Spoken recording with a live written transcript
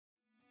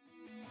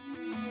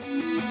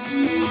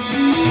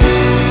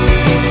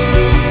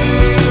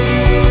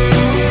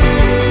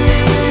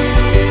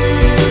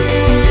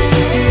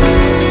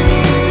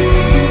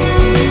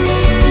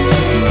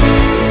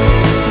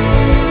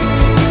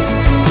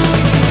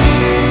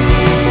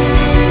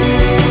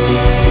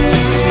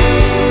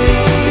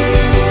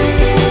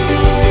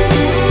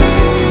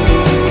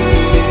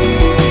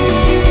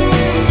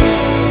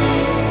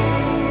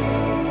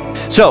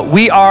So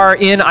we are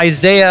in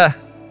Isaiah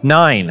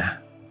 9.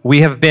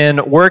 We have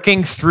been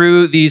working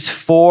through these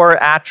 4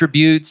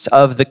 attributes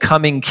of the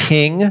coming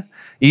king.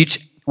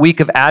 Each week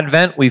of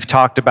Advent, we've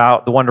talked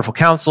about the wonderful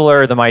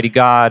counselor, the mighty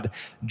God.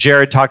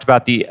 Jared talked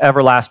about the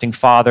everlasting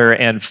Father.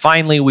 And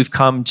finally, we've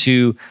come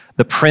to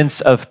the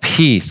Prince of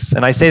Peace.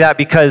 And I say that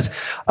because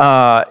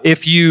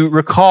if you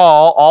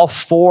recall, all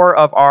 4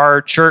 of our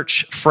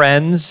church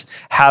friends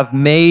have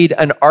made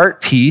an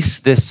art piece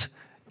this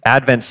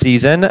Advent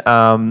season,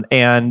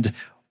 and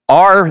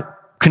our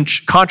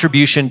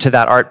contribution to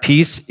that art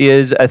piece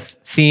is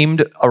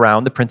themed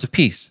around the Prince of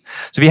Peace.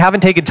 So if you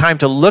haven't taken time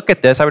to look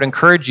at this, I would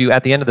encourage you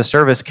at the end of the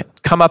service,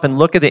 come up and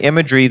look at the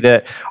imagery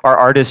that our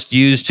artist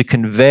used to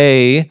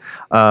convey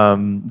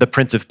the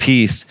Prince of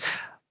Peace.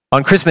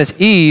 On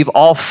Christmas Eve,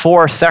 all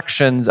 4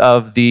 sections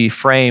of the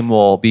frame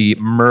will be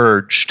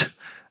merged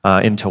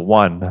into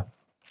one.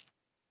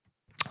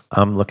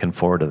 I'm looking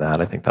forward to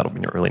that. I think that'll be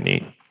really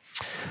neat.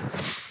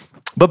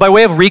 But by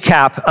way of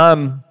recap,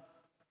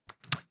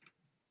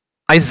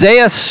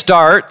 Isaiah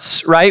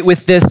starts, right,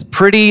 with this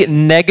pretty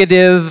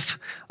negative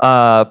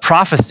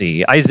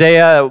prophecy.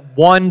 Isaiah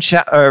 1,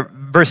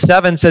 verse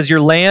 7 says,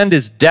 "Your land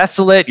is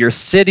desolate, your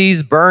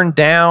cities burned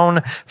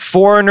down,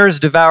 foreigners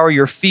devour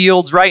your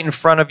fields right in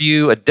front of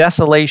you, a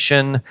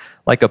desolation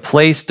like a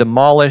place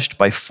demolished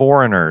by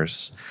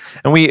foreigners."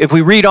 And if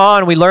we read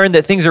on, we learn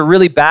that things are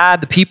really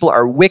bad. The people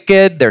are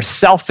wicked, they're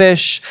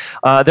selfish,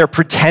 they're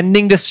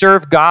pretending to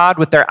serve God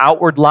with their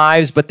outward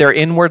lives, but their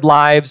inward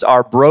lives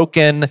are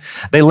broken.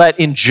 They let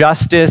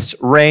injustice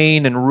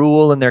reign and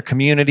rule in their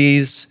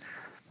communities,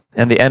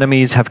 and the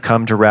enemies have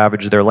come to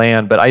ravage their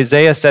land. But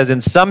Isaiah says in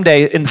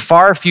the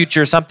far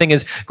future, something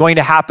is going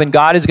to happen.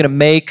 God is going to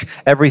make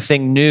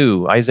everything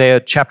new. Isaiah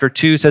chapter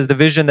 2 says, "The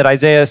vision that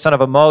Isaiah, son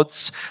of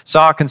Amoz,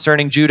 saw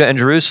concerning Judah and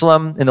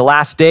Jerusalem, in the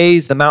last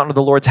days, the mountain of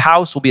the Lord's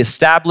house will be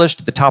established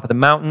at the top of the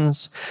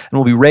mountains and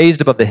will be raised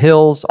above the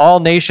hills.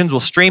 All nations will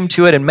stream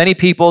to it, and many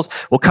peoples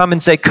will come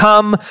and say,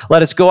 'Come,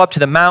 let us go up to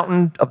the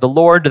mountain of the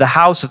Lord, to the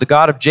house of the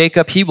God of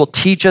Jacob. He will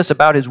teach us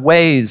about his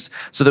ways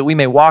so that we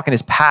may walk in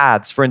his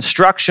paths. For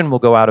instruction will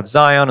go out of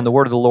Zion, and the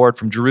word of the Lord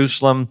from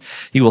Jerusalem.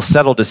 He will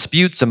settle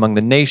disputes among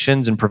the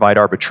nations and provide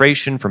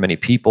arbitration for many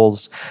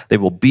peoples. They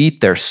will beat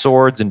their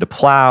swords into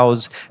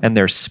plows and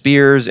their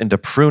spears into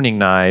pruning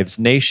knives.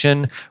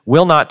 Nation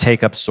will not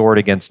take up sword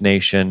against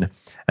nation,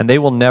 and they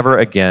will never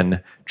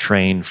again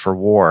train for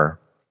war."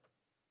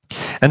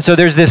 And so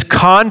there's this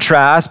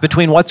contrast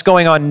between what's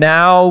going on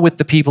now with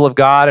the people of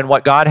God and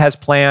what God has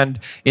planned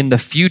in the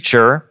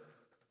future.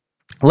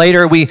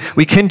 Later, we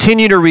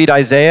continue to read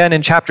Isaiah, and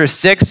in chapter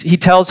 6, he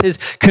tells his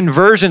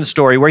conversion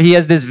story where he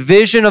has this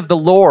vision of the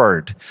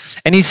Lord.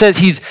 And he says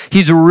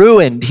he's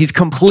ruined, he's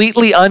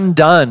completely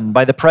undone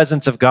by the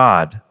presence of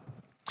God.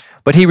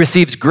 But he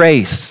receives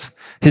grace.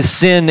 His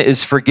sin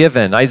is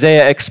forgiven.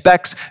 Isaiah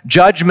expects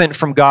judgment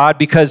from God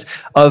because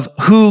of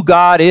who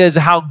God is,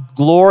 how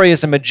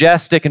glorious and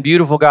majestic and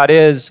beautiful God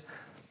is.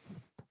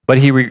 But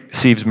he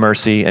receives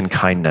mercy and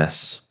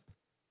kindness.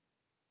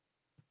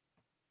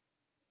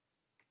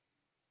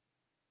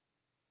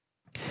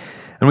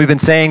 And we've been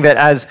saying that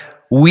as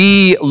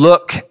we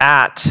look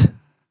at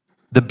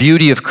the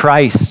beauty of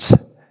Christ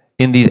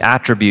in these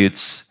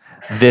attributes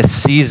this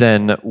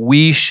season,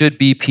 we should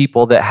be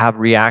people that have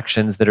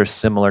reactions that are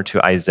similar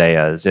to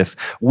Isaiah's. If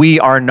we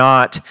are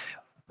not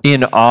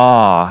in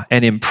awe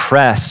and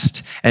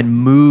impressed and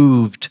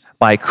moved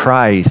by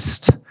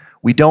Christ,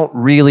 we don't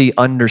really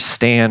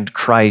understand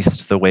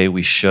Christ the way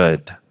we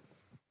should.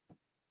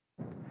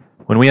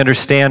 When we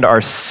understand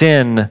our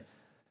sin,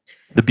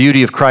 the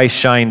beauty of Christ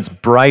shines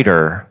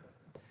brighter.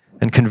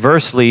 And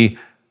conversely,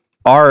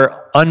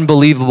 our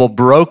unbelievable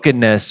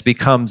brokenness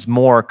becomes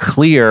more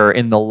clear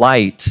in the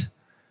light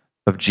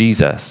of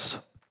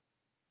Jesus.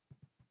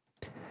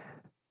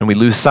 And we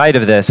lose sight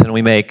of this and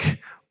we make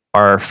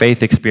our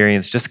faith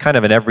experience just kind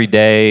of an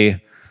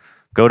everyday,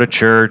 go to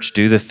church,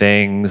 do the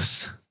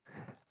things,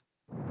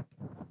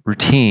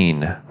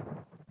 routine.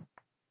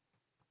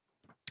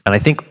 And I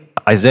think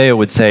Isaiah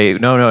would say,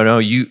 no,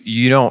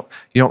 you don't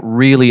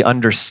really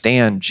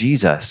understand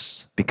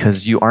Jesus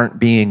because you aren't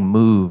being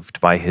moved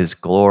by his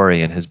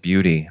glory and his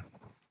beauty.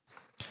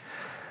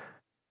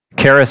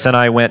 Karis and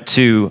I went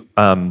to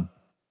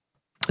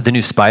the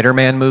new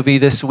Spider-Man movie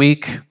this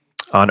week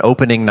on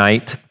opening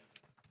night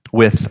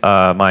with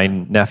my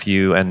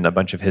nephew and a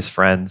bunch of his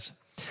friends.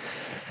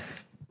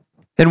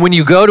 And when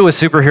you go to a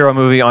superhero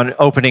movie on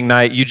opening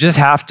night, you just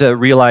have to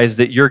realize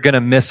that you're going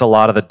to miss a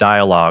lot of the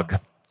dialogue.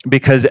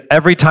 Because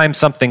every time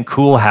something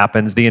cool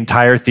happens, the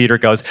entire theater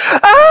goes,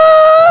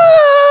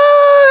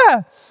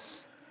 "Ah!"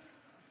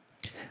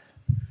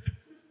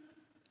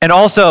 And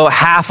also,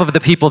 half of the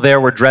people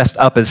there were dressed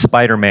up as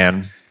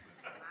Spider-Man.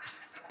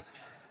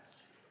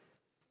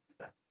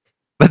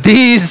 But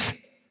these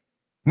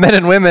men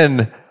and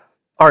women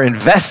are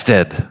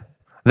invested.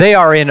 They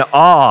are in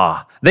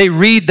awe. They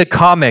read the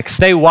comics.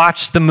 They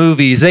watch the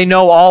movies. They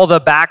know all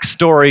the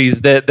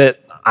backstories that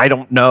I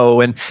don't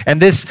know. And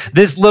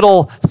this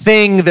little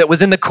thing that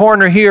was in the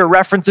corner here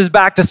references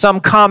back to some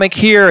comic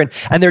here.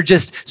 And they're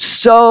just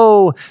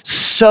so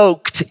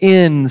soaked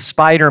in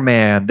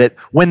Spider-Man that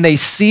when they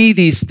see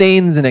these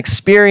things and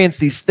experience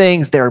these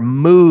things, they're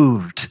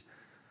moved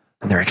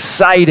and they're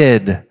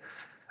excited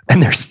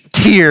and there's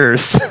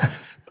tears,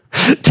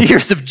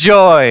 tears of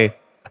joy.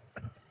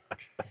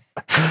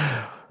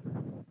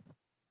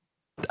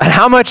 And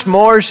how much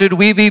more should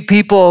we be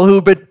people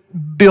who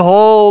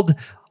behold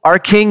our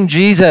King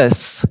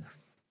Jesus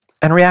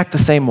and react the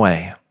same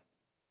way?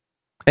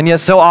 And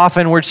yet so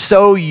often we're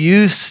so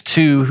used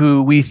to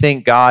who we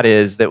think God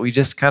is that we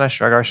just kind of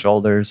shrug our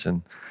shoulders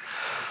and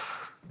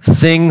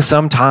sing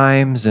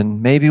sometimes,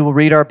 and maybe we'll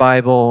read our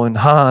Bible and,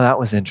 that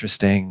was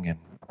interesting. And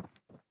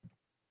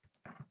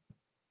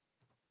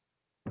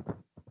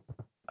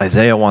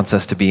Isaiah wants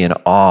us to be in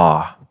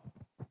awe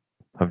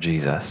of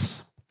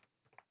Jesus.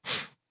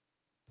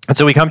 And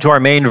so we come to our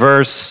main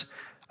verse,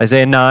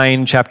 Isaiah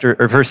 9,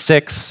 verse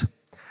 6.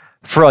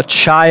 For a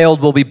child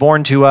will be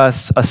born to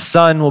us, a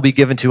son will be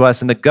given to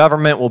us, and the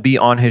government will be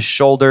on his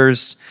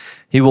shoulders.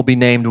 He will be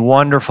named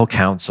Wonderful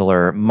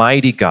Counselor,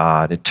 Mighty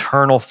God,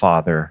 Eternal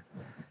Father,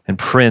 and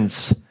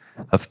Prince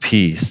of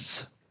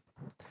Peace.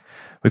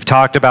 We've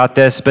talked about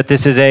this, but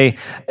this is a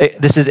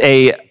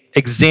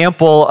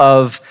example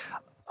of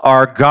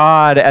our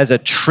God as a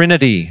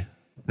Trinity.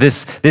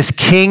 This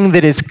king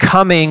that is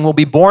coming will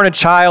be born a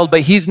child,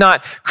 but he's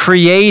not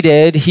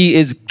created, he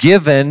is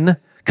given,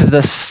 because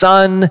the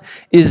Son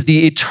is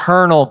the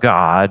eternal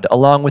God,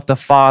 along with the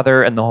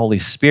Father and the Holy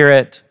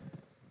Spirit.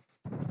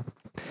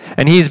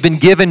 And he's been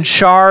given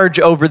charge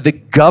over the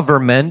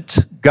government.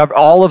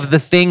 All of the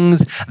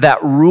things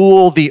that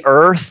rule the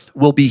earth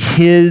will be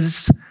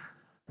his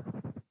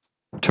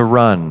to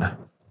run.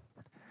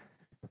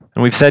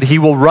 And we've said he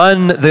will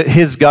run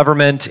his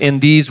government in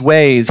these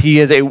ways. He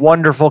is a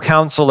wonderful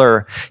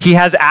counselor. He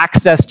has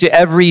access to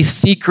every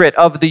secret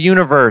of the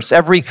universe,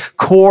 every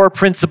core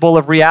principle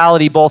of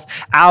reality, both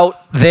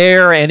out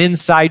there and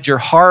inside your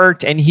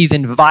heart. And he's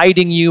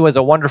inviting you as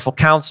a wonderful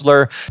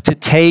counselor to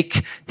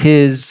take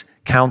his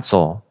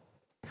counsel.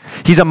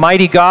 He's a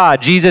mighty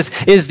God.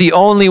 Jesus is the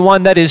only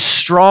one that is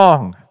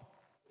strong.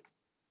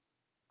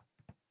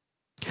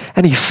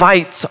 And he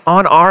fights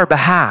on our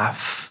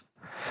behalf.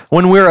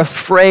 When we're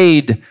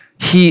afraid,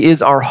 he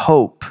is our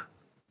hope.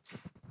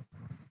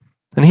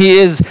 And he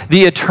is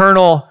the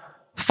eternal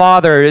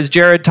Father. As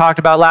Jared talked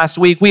about last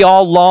week, we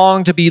all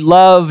long to be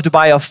loved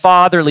by a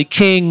fatherly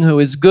king who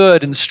is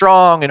good and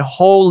strong and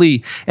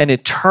holy and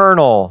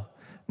eternal,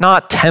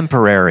 not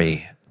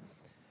temporary.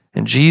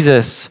 And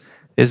Jesus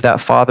is that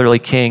fatherly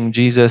king.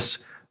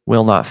 Jesus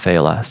will not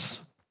fail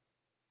us.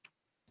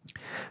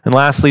 And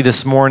lastly,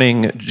 this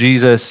morning,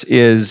 Jesus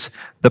is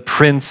the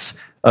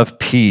Prince of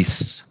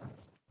Peace.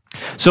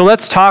 So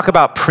let's talk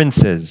about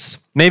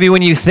princes. Maybe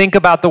when you think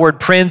about the word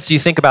prince, you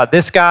think about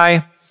this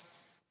guy.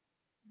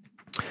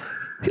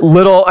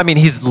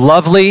 He's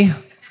lovely.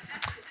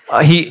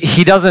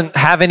 He doesn't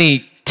have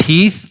any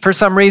teeth for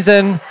some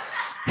reason.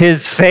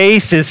 His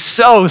face is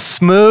so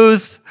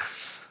smooth.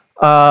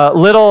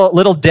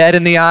 Little dead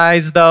in the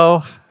eyes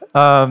though.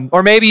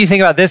 Or maybe you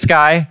think about this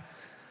guy.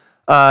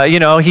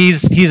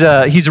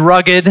 He's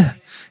rugged.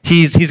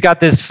 He's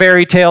got this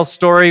fairy tale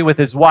story with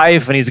his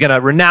wife, and he's going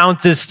to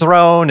renounce his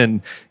throne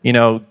and,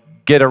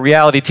 get a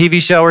reality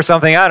TV show or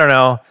something. I don't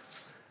know.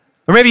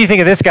 Or maybe you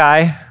think of this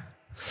guy,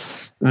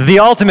 the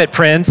ultimate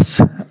prince.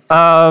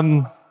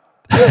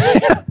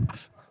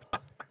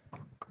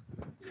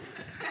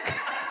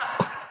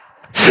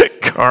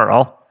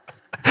 Carl.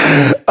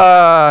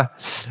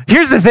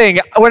 Here's the thing.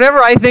 Whenever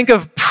I think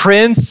of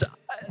prince,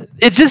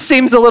 it just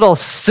seems a little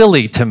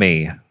silly to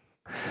me.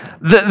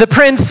 The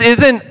prince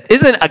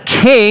isn't a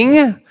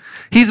king.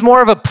 He's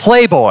more of a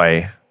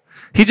playboy.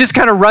 He just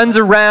kind of runs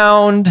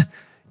around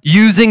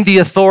using the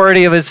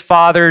authority of his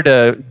father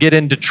to get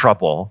into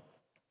trouble.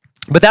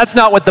 But that's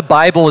not what the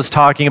Bible is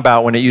talking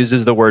about when it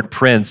uses the word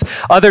prince.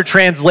 Other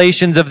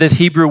translations of this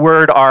Hebrew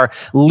word are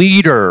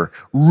leader,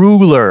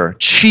 ruler,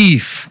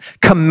 chief,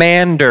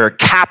 commander,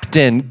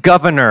 captain,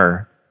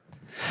 governor.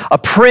 A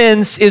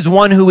prince is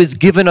one who is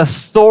given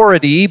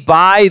authority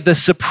by the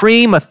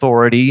supreme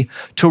authority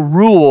to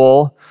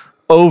rule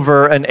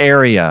over an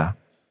area.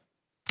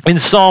 In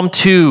Psalm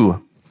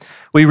 2,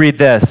 we read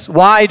this: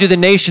 "Why do the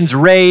nations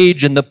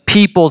rage and the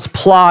peoples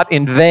plot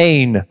in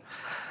vain?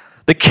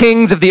 The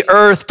kings of the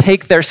earth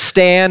take their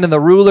stand and the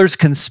rulers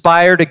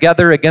conspire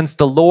together against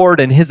the Lord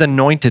and his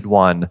anointed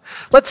one.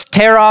 Let's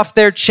tear off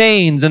their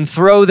chains and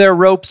throw their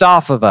ropes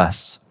off of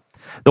us.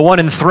 The one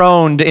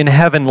enthroned in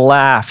heaven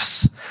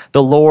laughs.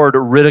 The Lord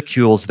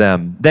ridicules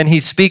them. Then he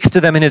speaks to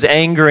them in his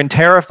anger and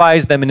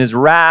terrifies them in his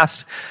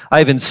wrath. I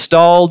have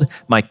installed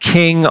my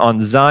king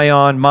on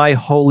Zion, my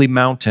holy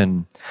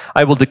mountain.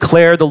 I will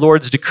declare the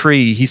Lord's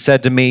decree. He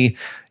said to me,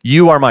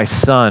 'You are my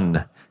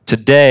son.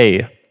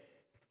 Today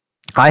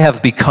I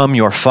have become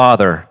your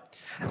father.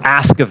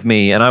 Ask of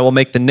me, and I will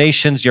make the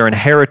nations your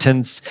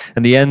inheritance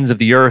and the ends of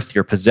the earth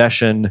your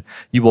possession.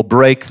 You will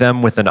break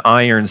them with an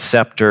iron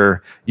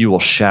scepter. You will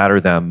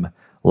shatter them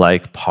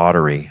like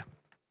pottery.'"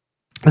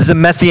 This is a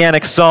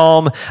messianic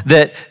psalm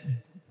that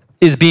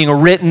is being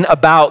written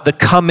about the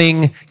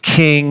coming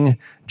King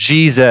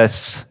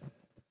Jesus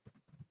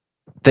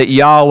that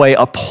Yahweh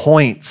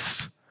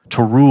appoints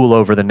to rule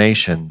over the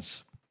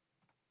nations.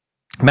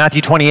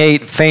 Matthew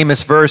 28,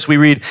 famous verse, we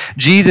read,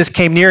 Jesus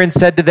came near and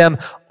said to them,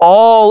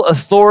 all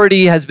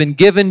authority has been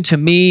given to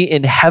me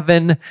in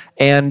heaven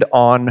and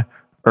on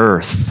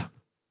earth.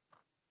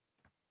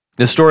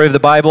 The story of the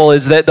Bible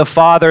is that the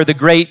Father, the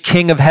great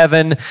King of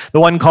heaven, the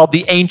one called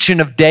the Ancient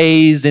of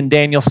Days in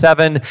Daniel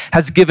 7,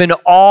 has given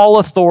all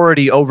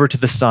authority over to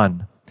the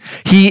Son.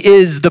 He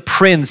is the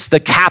prince, the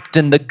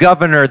captain, the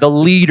governor, the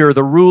leader,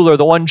 the ruler,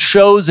 the one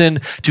chosen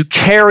to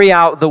carry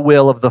out the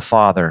will of the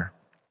Father.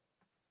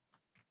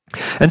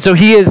 And so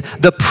he is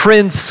the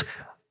Prince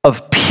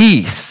of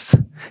Peace.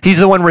 He's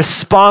the one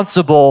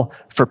responsible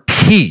for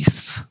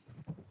peace.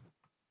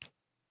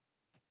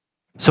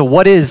 So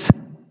what is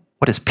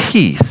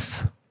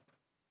peace?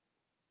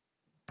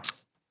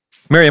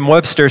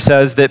 Merriam-Webster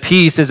says that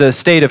peace is a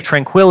state of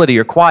tranquility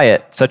or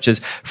quiet, such as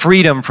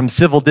freedom from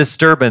civil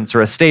disturbance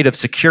or a state of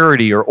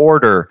security or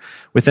order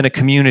within a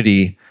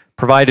community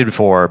provided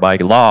for by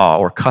law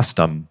or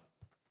custom.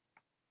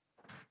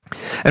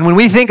 And when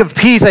we think of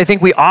peace, I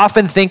think we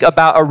often think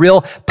about a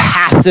real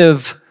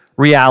passive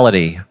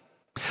reality.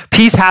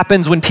 Peace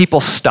happens when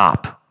people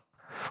stop,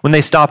 when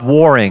they stop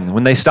warring,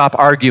 when they stop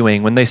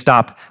arguing, when they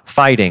stop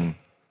fighting.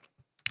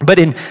 But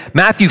in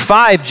Matthew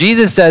 5,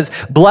 Jesus says,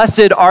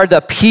 blessed are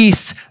the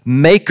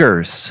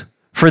peacemakers,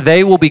 for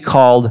they will be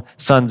called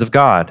sons of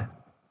God.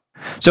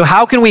 So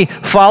how can we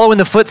follow in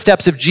the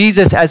footsteps of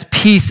Jesus as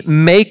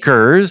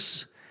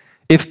peacemakers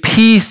if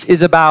peace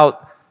is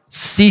about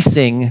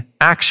ceasing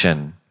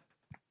action?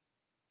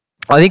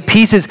 I think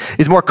peace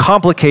is more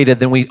complicated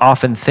than we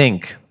often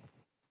think.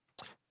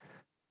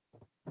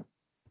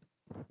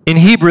 In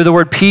Hebrew, the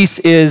word peace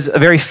is a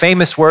very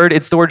famous word.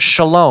 It's the word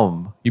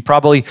shalom. You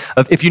probably,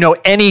 if you know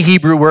any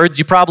Hebrew words,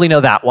 you probably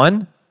know that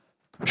one.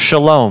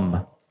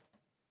 Shalom.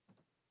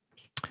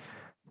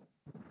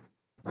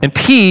 And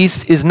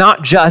peace is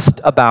not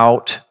just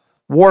about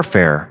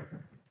warfare.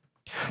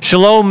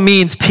 Shalom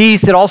means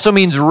peace. It also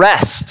means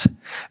rest.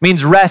 It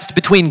means rest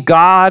between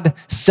God,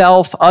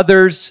 self,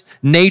 others,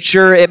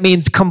 nature. It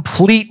means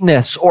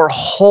completeness or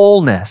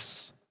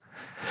wholeness.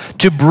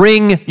 To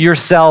bring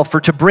yourself or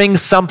to bring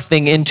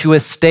something into a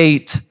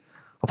state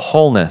of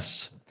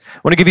wholeness. I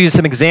want to give you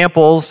some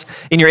examples.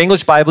 In your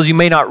English Bibles, you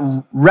may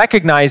not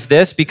recognize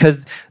this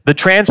because the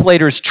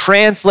translators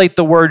translate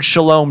the word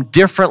shalom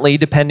differently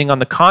depending on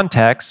the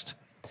context.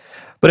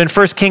 But in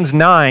 1 Kings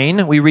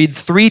 9, we read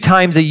 3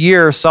 times a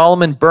year,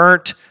 Solomon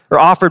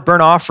offered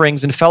burnt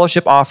offerings and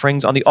fellowship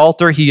offerings on the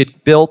altar he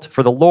had built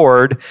for the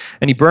Lord,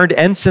 and he burned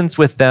incense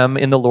with them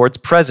in the Lord's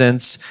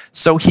presence.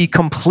 So he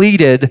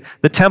completed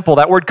the temple.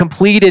 That word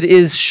completed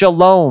is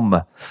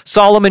shalom.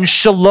 Solomon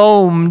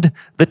shalomed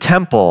the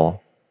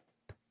temple.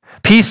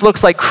 Peace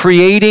looks like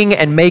creating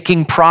and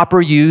making proper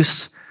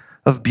use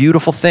of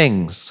beautiful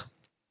things.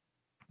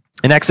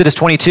 In Exodus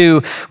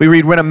 22, we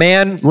read, when a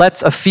man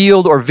lets a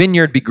field or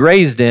vineyard be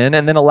grazed in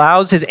and then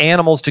allows his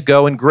animals to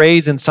go and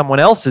graze in someone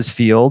else's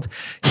field,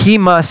 he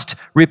must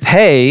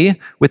repay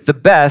with the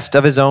best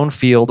of his own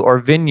field or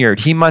vineyard.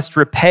 He must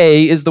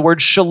repay is the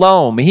word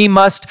shalom. He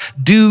must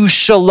do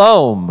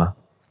shalom.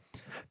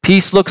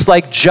 Peace looks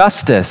like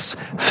justice,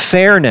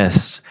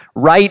 fairness,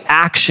 right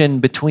action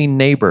between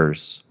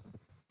neighbors.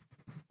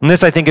 And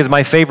this, I think, is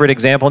my favorite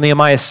example.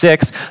 Nehemiah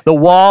 6, the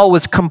wall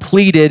was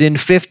completed in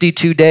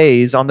 52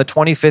 days on the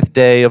 25th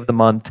day of the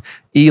month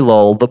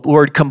Elul. The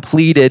word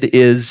completed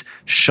is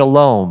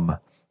shalom.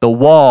 The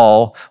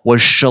wall was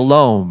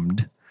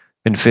shalomed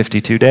in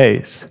 52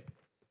 days.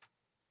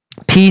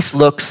 Peace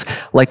looks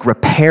like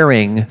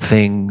repairing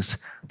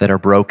things that are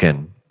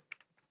broken.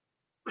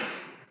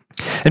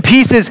 And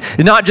peace is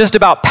not just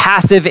about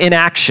passive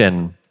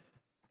inaction.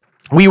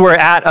 We were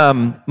at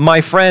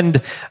my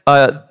friend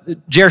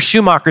Jer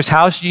Schumacher's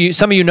house.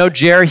 Some of you know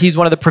Jer. He's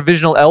one of the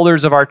provisional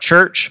elders of our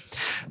church.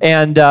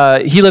 And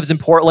he lives in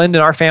Portland,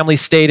 and our family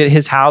stayed at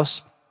his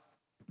house.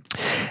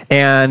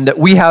 And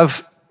we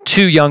have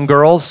 2 young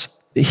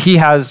girls. He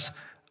has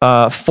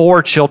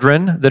 4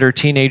 children that are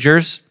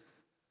teenagers.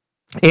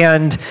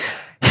 And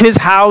his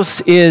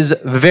house is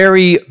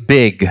very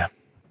big.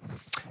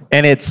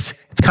 And it's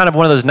kind of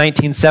one of those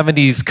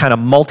 1970s kind of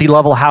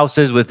multi-level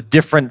houses with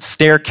different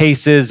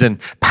staircases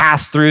and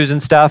pass-throughs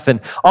and stuff.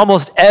 And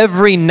almost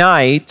every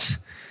night,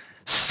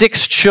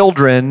 6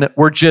 children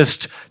were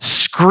just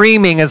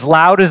screaming as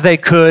loud as they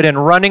could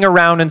and running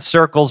around in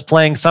circles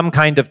playing some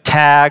kind of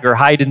tag or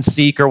hide and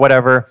seek or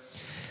whatever.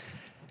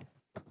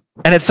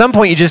 And at some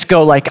point you just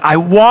go like, I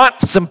want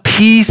some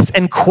peace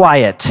and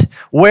quiet.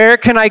 Where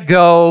can I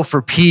go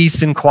for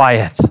peace and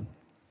quiet?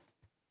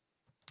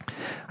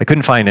 I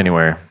couldn't find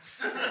anywhere.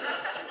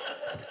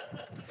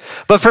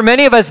 But for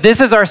many of us, this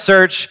is our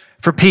search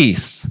for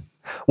peace.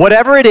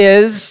 Whatever it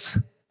is,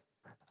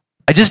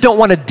 I just don't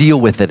want to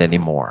deal with it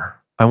anymore.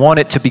 I want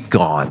it to be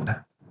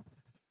gone.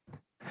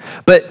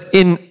 But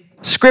in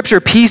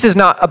Scripture, peace is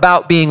not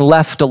about being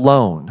left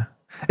alone.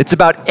 It's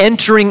about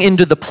entering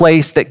into the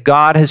place that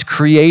God has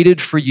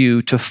created for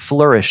you to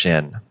flourish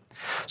in.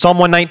 Psalm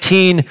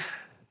 119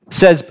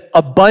 says,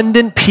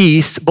 abundant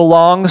peace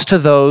belongs to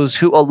those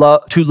who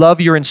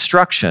love your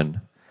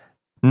instruction.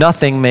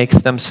 Nothing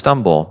makes them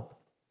stumble.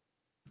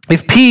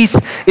 If peace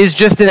is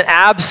just an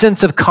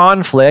absence of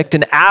conflict,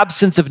 an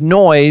absence of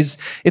noise,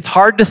 it's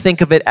hard to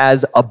think of it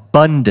as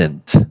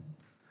abundant.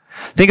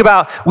 Think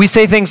about, we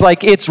say things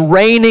like, it's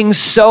raining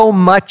so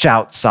much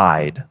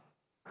outside.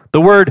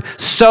 The word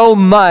so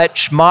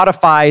much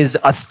modifies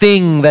a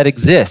thing that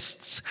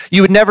exists.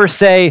 You would never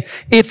say,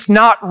 it's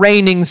not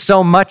raining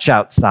so much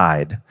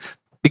outside,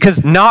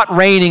 because not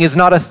raining is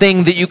not a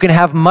thing that you can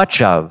have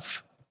much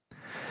of.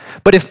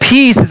 But if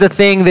peace is a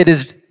thing that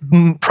is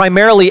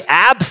primarily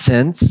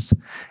absence,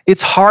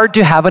 it's hard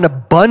to have an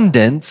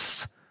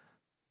abundance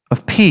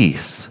of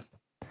peace.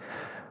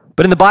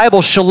 But in the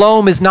Bible,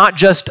 shalom is not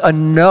just a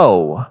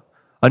no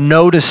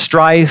to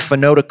strife, a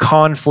no to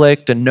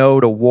conflict, a no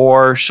to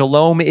war.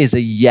 Shalom is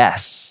a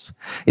yes.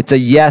 It's a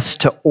yes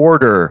to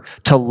order,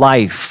 to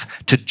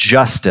life, to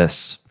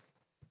justice.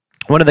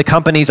 One of the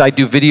companies I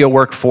do video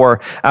work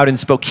for out in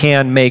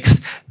Spokane makes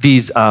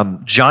these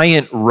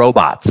giant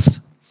robots.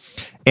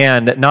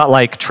 And not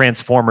like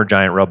Transformer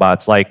giant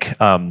robots, like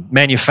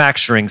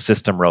manufacturing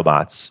system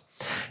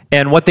robots.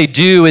 And what they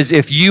do is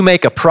if you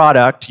make a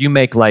product, you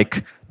make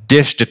like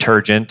dish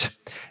detergent,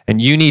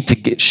 and you need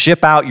to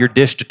ship out your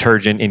dish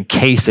detergent in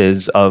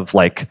cases of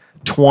like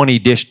 20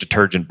 dish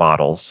detergent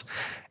bottles.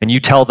 And you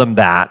tell them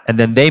that, and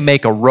then they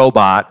make a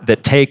robot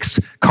that takes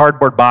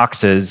cardboard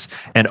boxes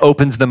and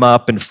opens them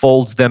up and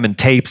folds them and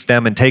tapes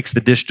them and takes the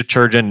dish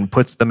detergent and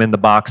puts them in the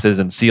boxes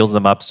and seals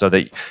them up so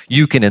that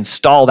you can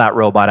install that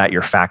robot at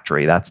your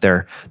factory. That's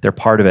their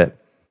part of it.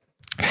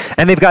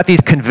 And they've got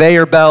these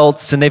conveyor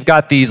belts, and they've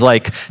got these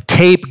like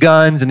tape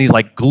guns and these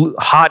like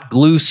hot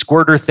glue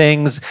squirter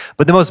things.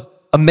 But the most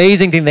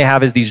amazing thing they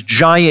have is these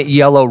giant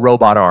yellow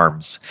robot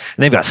arms.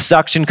 And they've got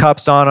suction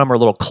cups on them or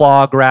little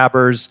claw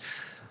grabbers.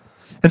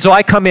 And so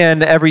I come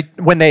in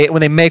when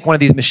they make one of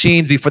these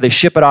machines, before they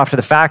ship it off to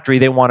the factory,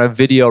 they want a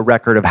video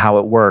record of how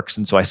it works.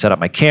 And so I set up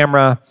my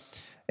camera,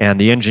 and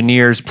the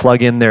engineers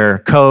plug in their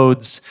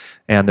codes,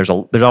 and there's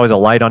always a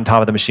light on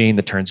top of the machine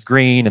that turns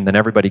green, and then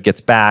everybody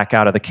gets back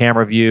out of the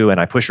camera view, and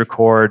I push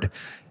record,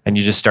 and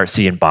you just start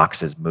seeing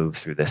boxes move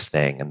through this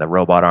thing, and the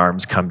robot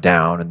arms come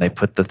down, and they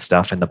put the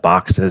stuff in the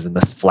boxes, and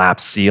the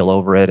flaps seal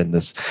over it, and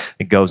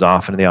it goes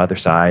off into the other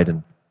side.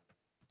 And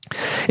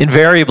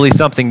invariably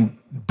something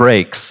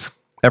breaks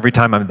every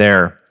time I'm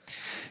there.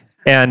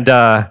 And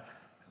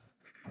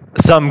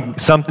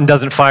something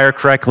doesn't fire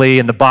correctly,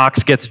 and the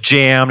box gets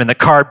jammed, and the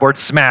cardboard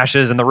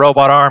smashes, and the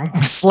robot arm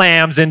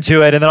slams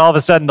into it, and then all of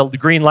a sudden the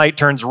green light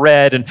turns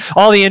red, and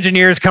all the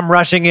engineers come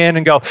rushing in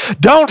and go,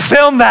 "Don't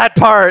film that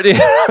part."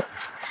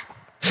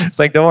 It's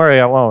like, don't worry,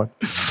 I won't.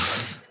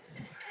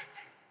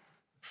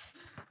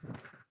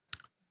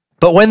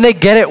 But when they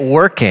get it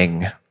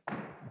working,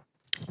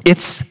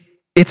 it's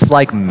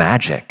like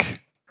magic.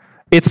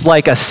 It's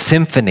like a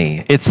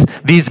symphony.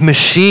 It's these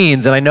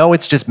machines, and I know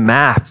it's just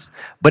math,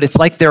 but it's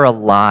like they're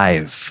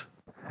alive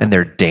and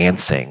they're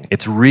dancing.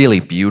 It's really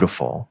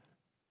beautiful.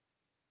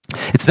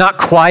 It's not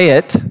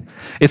quiet.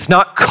 It's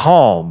not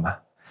calm.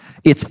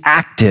 It's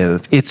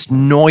active. It's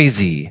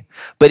noisy.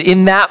 But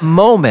in that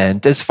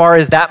moment, as far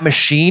as that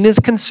machine is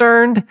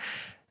concerned,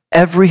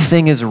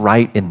 everything is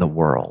right in the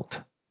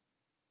world.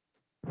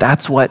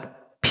 That's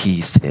what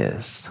peace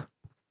is.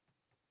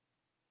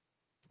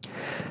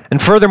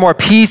 And furthermore,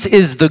 peace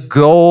is the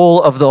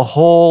goal of the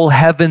whole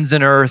heavens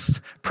and earth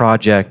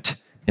project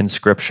in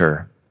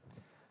Scripture.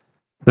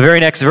 The very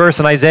next verse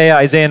in Isaiah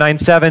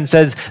 9:7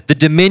 says, the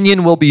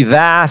dominion will be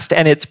vast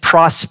and its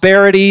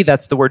prosperity,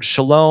 that's the word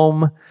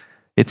shalom,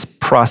 its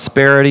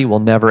prosperity will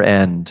never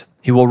end.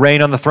 He will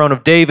reign on the throne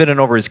of David and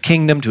over his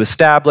kingdom to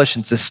establish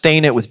and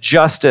sustain it with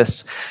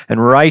justice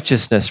and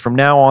righteousness from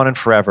now on and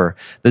forever.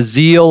 The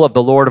zeal of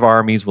the Lord of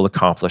armies will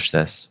accomplish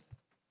this.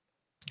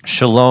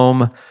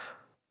 Shalom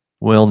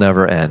will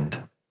never end.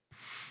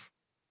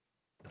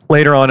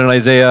 Later on in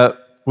Isaiah,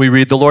 we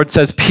read, the Lord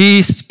says,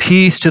 peace,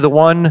 peace to the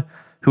one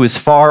who is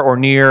far or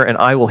near, and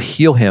I will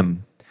heal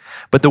him.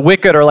 But the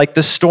wicked are like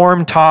the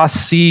storm-tossed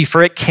sea,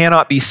 for it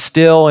cannot be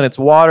still, and its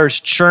waters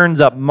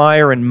churns up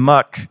mire and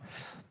muck.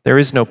 There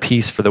is no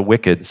peace for the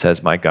wicked,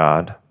 says my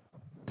God.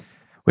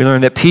 We learn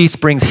that peace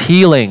brings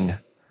healing,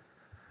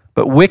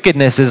 but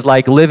wickedness is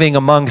like living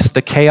amongst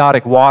the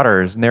chaotic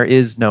waters, and there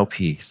is no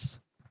peace.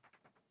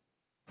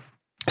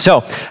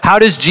 So, how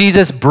does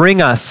Jesus bring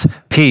us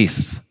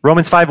peace?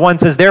 Romans 5:1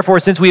 says, therefore,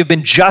 since we have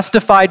been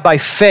justified by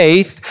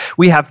faith,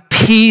 we have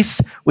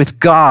peace with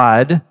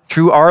God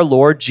through our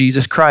Lord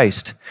Jesus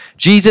Christ.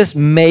 Jesus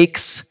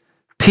makes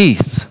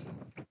peace.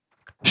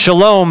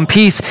 Shalom,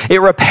 peace, it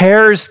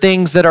repairs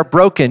things that are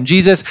broken.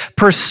 Jesus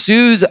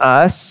pursues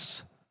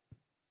us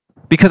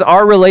because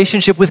our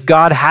relationship with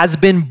God has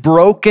been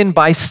broken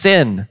by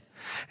sin.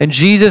 And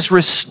Jesus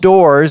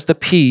restores the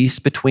peace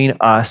between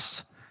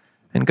us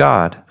and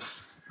God.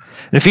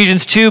 In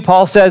Ephesians 2,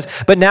 Paul says,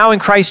 "But now in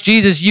Christ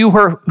Jesus, you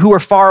who are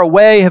far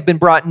away have been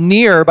brought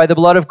near by the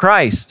blood of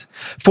Christ.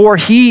 For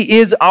he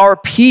is our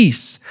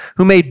peace,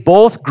 who made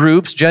both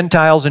groups,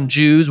 Gentiles and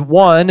Jews,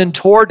 one, and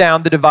tore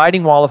down the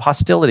dividing wall of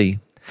hostility.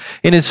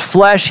 In his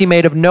flesh, he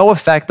made of no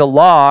effect the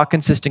law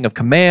consisting of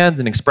commands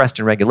and expressed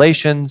in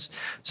regulations,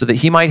 so that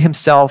he might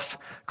himself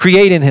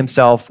create in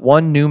himself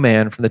one new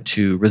man from the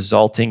two,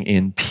 resulting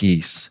in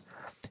peace.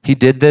 He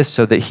did this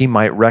so that he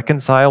might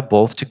reconcile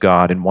both to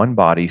God in one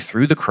body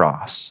through the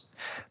cross,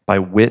 by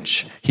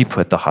which he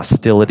put the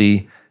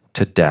hostility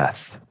to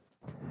death."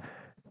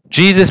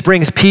 Jesus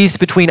brings peace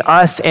between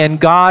us and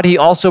God. He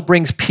also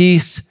brings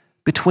peace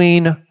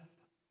between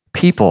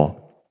people.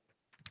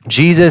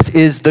 Jesus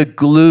is the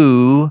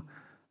glue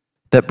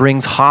that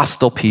brings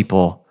hostile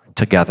people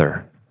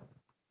together.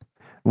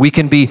 We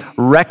can be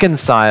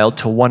reconciled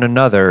to one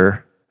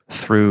another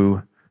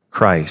through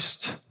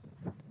Christ.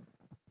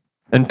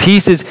 And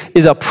peace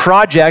is a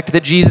project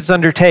that Jesus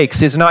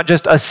undertakes. It's not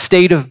just a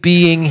state of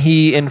being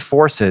he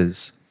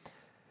enforces.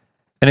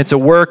 And it's a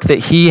work that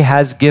he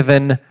has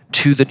given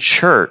to the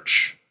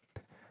church.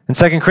 In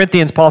 2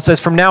 Corinthians, Paul says,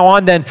 "From now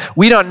on, then,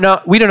 we do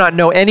not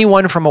know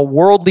anyone from a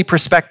worldly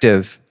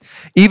perspective.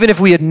 Even if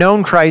we had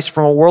known Christ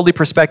from a worldly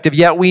perspective,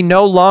 yet we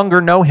no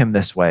longer know him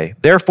this way.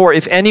 Therefore,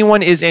 if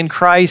anyone is in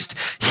Christ,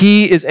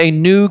 he is a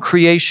new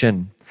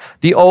creation.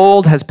 The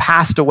old has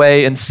passed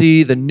away, and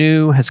see, the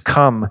new has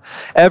come.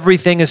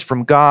 Everything is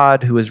from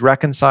God, who has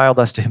reconciled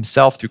us to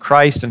himself through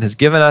Christ and has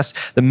given us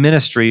the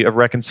ministry of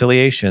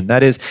reconciliation.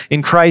 That is,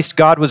 in Christ,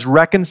 God was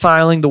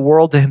reconciling the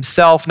world to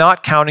himself,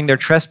 not counting their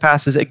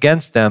trespasses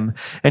against them,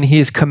 and he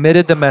has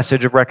committed the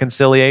message of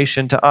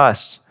reconciliation to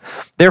us.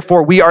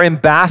 Therefore, we are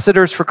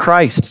ambassadors for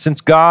Christ, since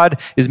God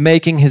is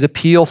making his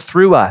appeal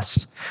through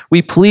us.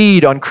 We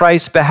plead on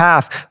Christ's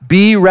behalf,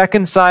 be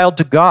reconciled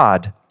to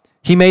God.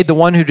 He made the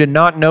one who did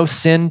not know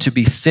sin to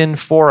be sin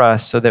for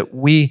us, so that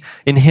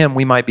in him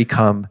we might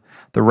become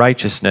the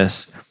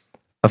righteousness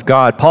of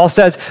God." Paul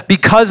says,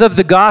 because of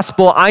the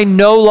gospel, I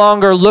no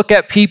longer look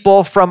at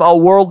people from a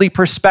worldly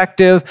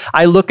perspective.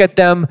 I look at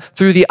them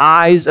through the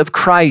eyes of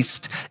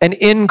Christ. And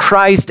in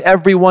Christ,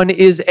 everyone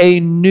is a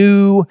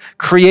new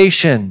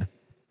creation.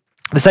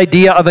 This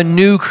idea of a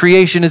new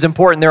creation is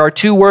important. There are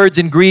two words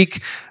in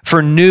Greek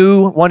for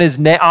new. One is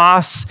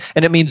neos,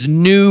 and it means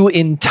new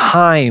in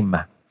time.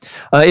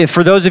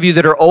 For those of you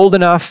that are old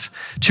enough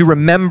to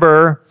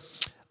remember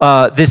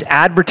this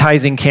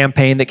advertising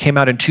campaign that came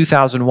out in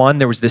 2001,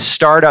 there was this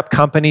startup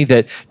company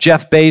that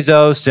Jeff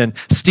Bezos and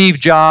Steve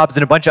Jobs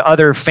and a bunch of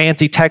other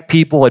fancy tech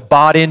people had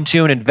bought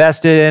into and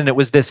invested in. It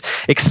was this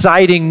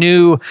exciting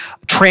new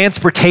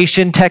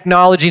transportation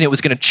technology, and it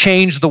was going to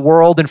change the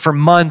world. And for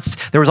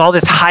months, there was all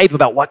this hype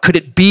about what could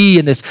it be,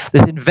 and this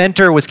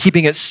inventor was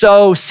keeping it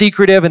so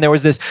secretive, and there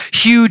was this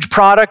huge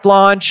product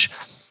launch,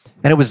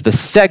 and it was the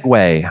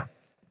Segway.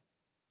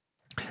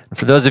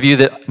 For those of you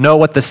that know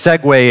what the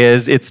Segway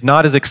is, it's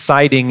not as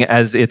exciting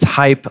as its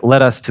hype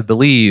led us to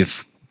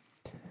believe.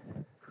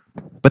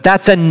 But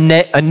that's a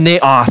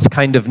neos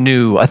kind of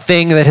new, a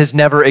thing that has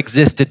never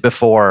existed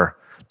before.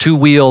 2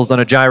 wheels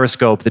on a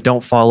gyroscope that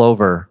don't fall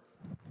over.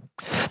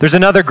 There's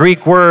another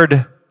Greek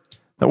word.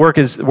 That word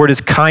is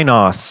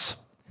kainos.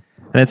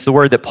 And it's the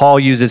word that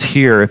Paul uses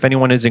here. If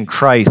anyone is in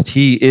Christ,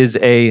 he is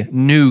a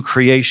new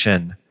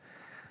creation.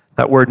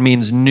 That word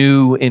means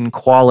new in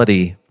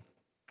quality.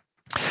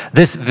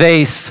 This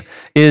vase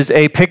is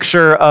a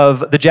picture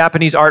of the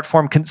Japanese art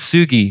form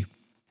kintsugi.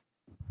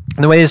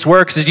 And the way this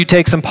works is you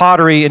take some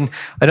pottery, and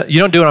you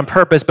don't do it on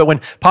purpose, but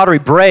when pottery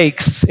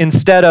breaks,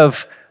 instead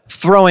of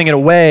throwing it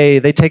away,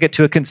 they take it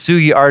to a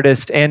kintsugi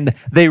artist and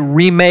they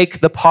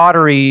remake the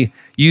pottery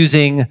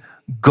using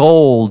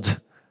gold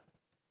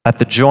at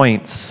the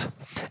joints.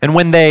 And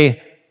when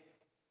they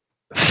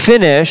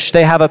finish,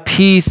 they have a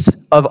piece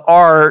of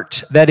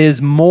art that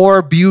is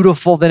more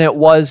beautiful than it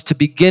was to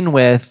begin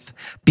with,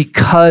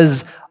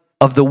 because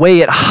of the way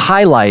it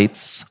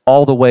highlights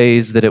all the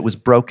ways that it was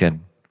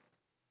broken.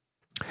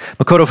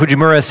 Makoto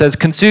Fujimura says,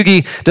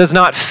 "Kintsugi does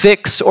not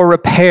fix or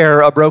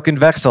repair a broken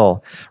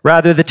vessel.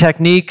 Rather, the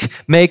technique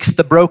makes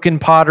the broken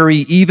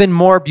pottery even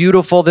more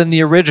beautiful than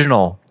the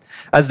original,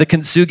 as the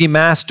kintsugi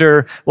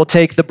master will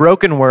take the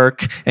broken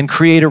work and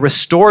create a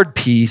restored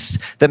piece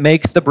that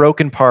makes the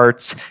broken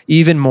parts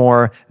even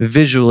more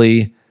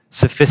visually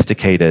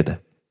sophisticated."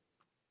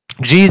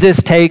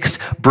 Jesus takes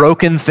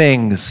broken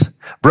things,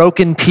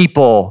 broken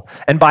people,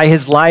 and by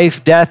his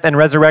life, death, and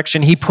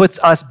resurrection, he puts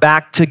us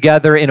back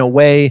together in a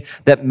way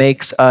that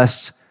makes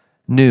us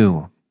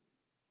new.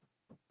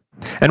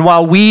 And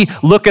while we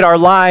look at our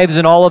lives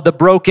and all of the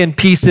broken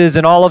pieces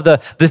and all of the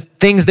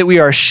things that we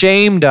are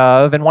ashamed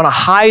of and want to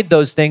hide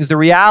those things, the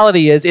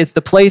reality is it's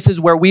the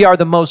places where we are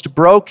the most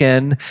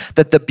broken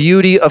that the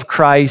beauty of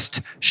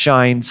Christ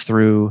shines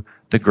through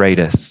the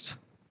greatest.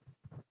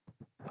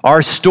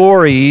 Our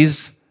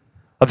stories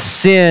of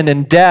sin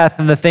and death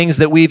and the things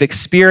that we've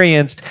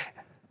experienced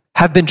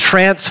have been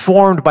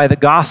transformed by the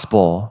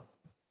gospel.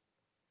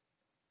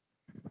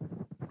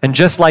 And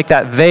just like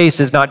that vase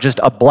is not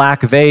just a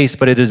black vase,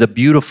 but it is a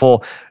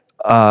beautiful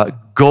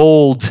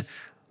gold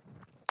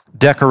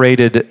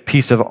decorated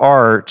piece of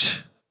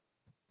art,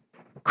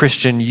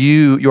 Christian,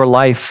 your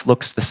life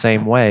looks the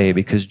same way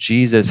because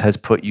Jesus has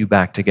put you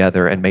back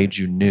together and made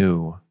you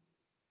new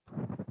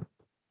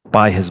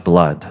by his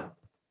blood.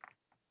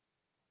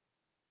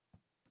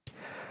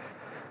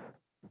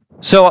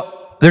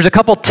 So there's a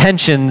couple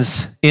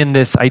tensions in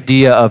this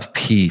idea of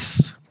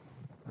peace.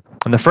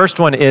 And the first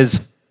one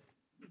is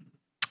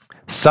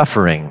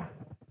suffering.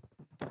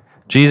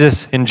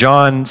 Jesus in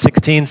John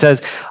 16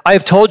 says, I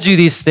have told you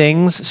these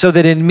things so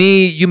that in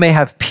me you may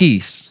have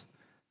peace.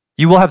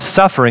 You will have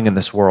suffering in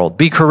this world.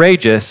 Be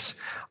courageous.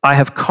 I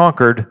have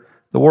conquered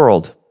the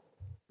world.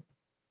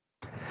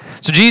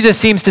 So Jesus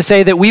seems to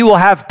say that we will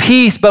have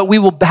peace, but we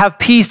will have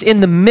peace in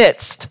the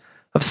midst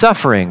of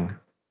suffering.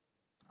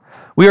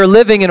 We are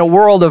living in a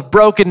world of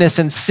brokenness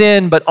and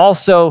sin, but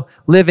also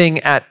living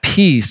at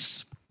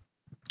peace.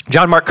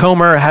 John Mark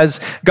Comer has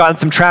gotten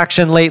some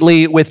traction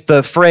lately with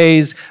the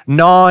phrase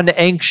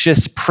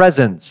non-anxious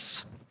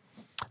presence.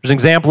 There's an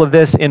example of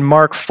this in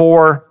Mark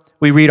 4.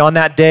 We read, on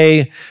that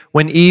day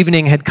when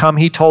evening had come,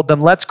 he told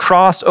them, let's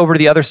cross over to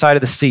the other side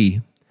of the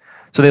sea.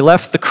 So they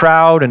left the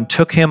crowd and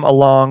took him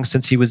along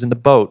since he was in the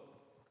boat.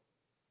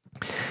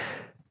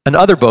 And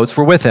other boats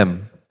were with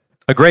him.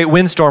 A great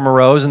windstorm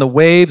arose and the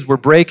waves were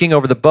breaking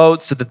over the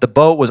boat so that the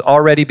boat was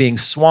already being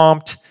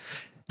swamped.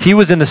 He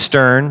was in the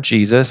stern,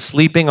 Jesus,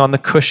 sleeping on the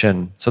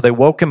cushion. So they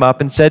woke him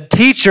up and said,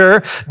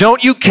 Teacher,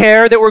 don't you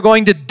care that we're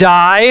going to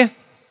die?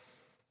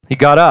 He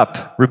got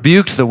up,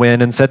 rebuked the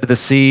wind, and said to the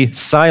sea,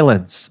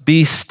 Silence,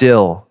 be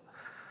still.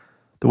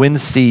 The wind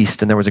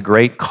ceased, and there was a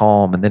great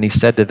calm. And then he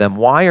said to them,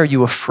 Why are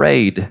you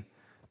afraid?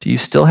 Do you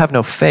still have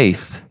no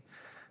faith?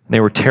 And they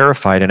were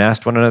terrified and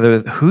asked one another,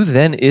 Who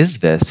then is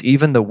this?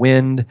 Even the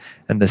wind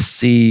and the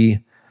sea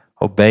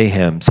obey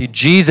him. See,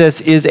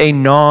 Jesus is a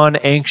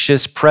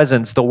non-anxious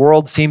presence. The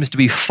world seems to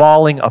be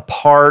falling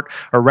apart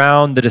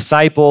around the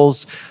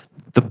disciples.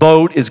 The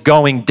boat is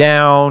going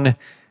down,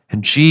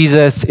 and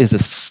Jesus is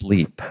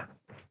asleep.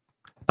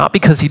 Not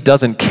because he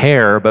doesn't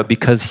care, but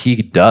because he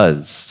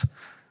does.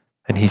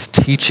 And he's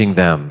teaching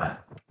them.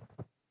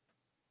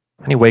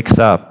 And he wakes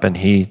up and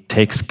he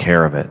takes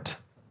care of it.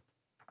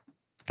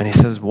 And he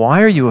says,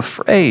 Why are you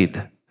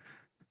afraid?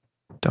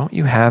 Don't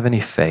you have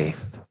any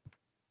faith?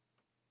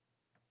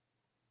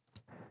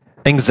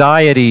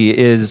 Anxiety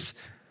is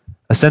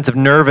a sense of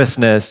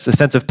nervousness, a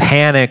sense of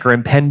panic or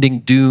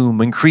impending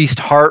doom, increased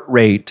heart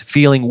rate,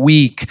 feeling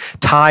weak,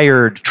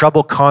 tired,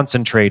 trouble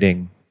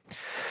concentrating.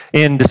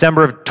 In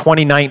December of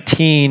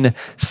 2019,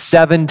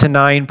 7 to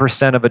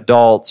 9% of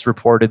adults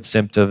reported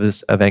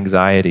symptoms of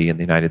anxiety in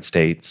the United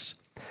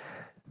States.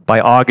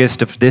 By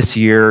August of this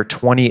year,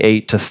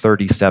 28 to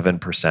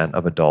 37%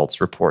 of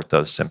adults report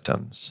those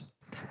symptoms.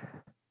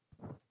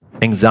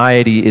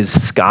 Anxiety is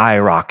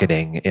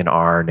skyrocketing in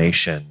our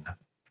nation.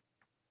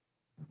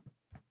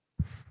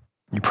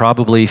 You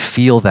probably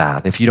feel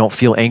that. If you don't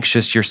feel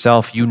anxious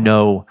yourself, you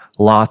know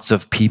lots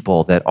of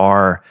people that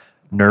are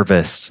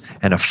nervous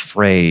and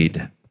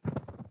afraid.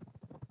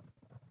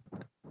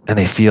 And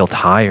they feel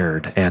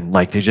tired and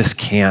like they just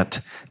can't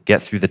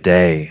get through the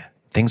day.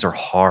 Things are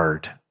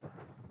hard.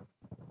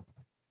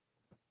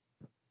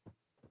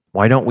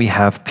 Why don't we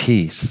have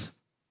peace?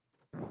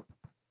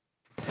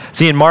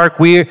 See, in Mark,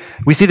 we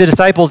see the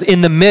disciples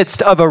in the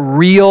midst of a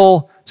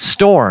real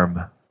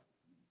storm.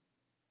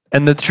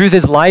 And the truth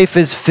is, life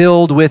is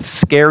filled with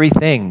scary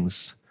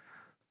things.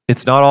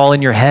 It's not all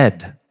in your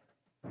head.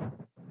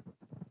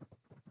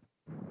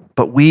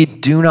 But we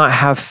do not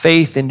have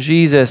faith in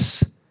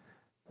Jesus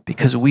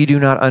because we do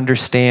not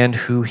understand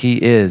who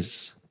he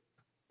is.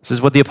 This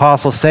is what the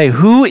apostles say.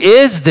 Who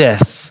is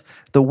this?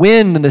 The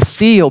wind and the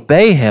sea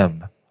obey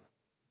him.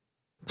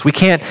 So we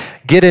can't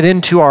get it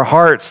into our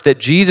hearts that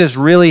Jesus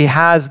really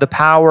has the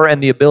power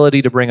and the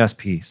ability to bring us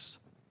peace.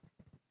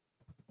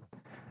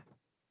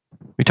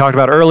 We talked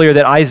about earlier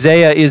that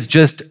Isaiah is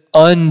just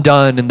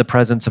undone in the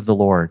presence of the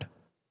Lord.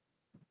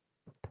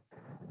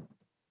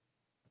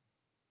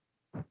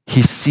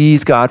 He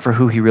sees God for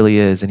who he really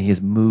is, and he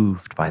is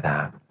moved by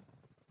that.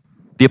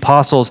 The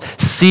apostles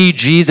see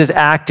Jesus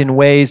act in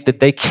ways that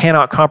they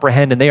cannot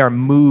comprehend, and they are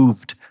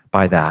moved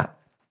by that.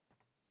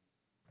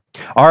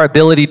 Our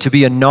ability to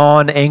be a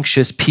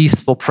non-anxious,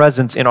 peaceful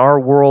presence in our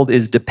world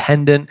is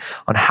dependent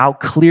on how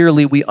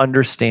clearly we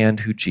understand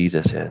who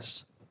Jesus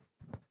is.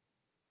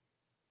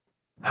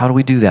 How do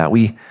we do that?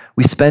 We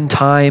spend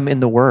time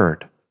in the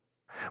Word.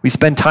 We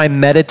spend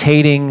time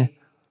meditating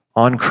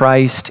on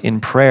Christ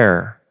in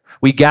prayer.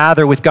 We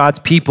gather with God's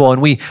people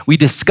and we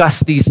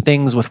discuss these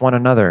things with one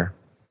another.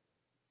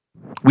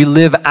 We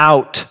live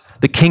out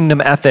the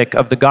kingdom ethic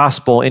of the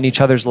gospel in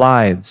each other's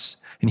lives,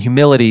 in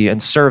humility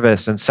and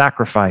service and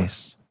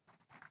sacrifice.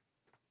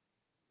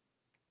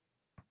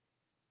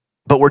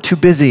 But we're too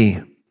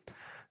busy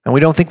and we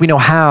don't think we know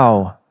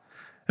how.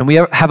 And we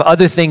have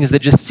other things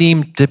that just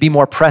seem to be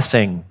more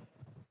pressing.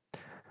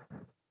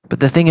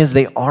 But the thing is,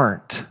 they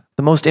aren't.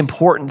 The most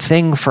important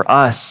thing for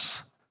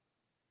us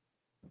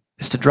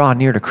is to draw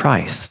near to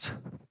Christ.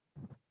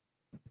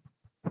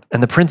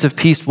 And the Prince of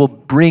Peace will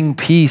bring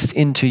peace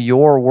into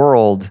your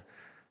world,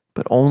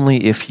 but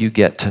only if you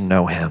get to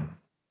know him.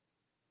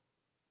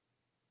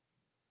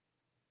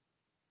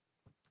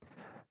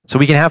 So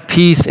we can have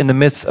peace in the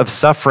midst of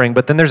suffering,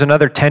 but then there's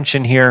another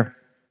tension here,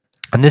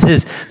 and this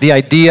is the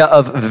idea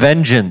of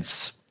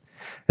vengeance.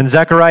 In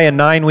Zechariah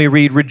 9, we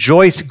read,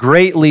 "Rejoice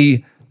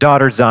greatly,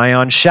 daughter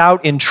Zion.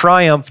 Shout in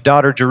triumph,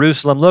 daughter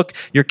Jerusalem. Look,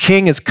 your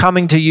king is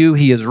coming to you.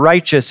 He is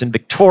righteous and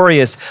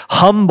victorious,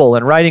 humble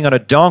and riding on a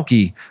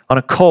donkey, on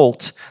a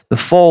colt, the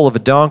foal of a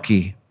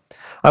donkey.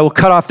 I will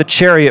cut off the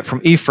chariot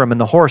from Ephraim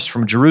and the horse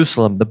from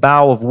Jerusalem. The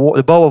bow of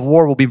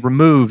war will be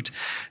removed.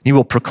 He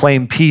will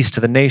proclaim peace to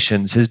the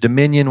nations. His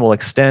dominion will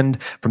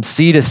extend from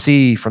sea to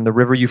sea, from the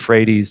river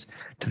Euphrates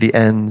to the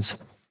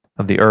ends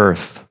of the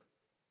earth."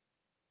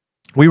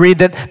 We read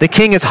that the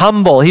king is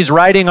humble. He's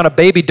riding on a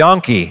baby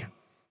donkey.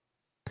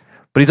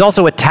 But he's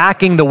also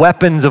attacking the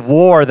weapons of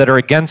war that are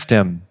against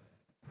him.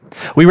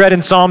 We read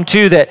in Psalm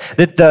 2 that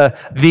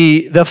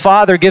the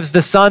Father gives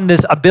the Son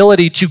this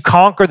ability to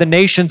conquer the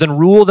nations and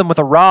rule them with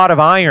a rod of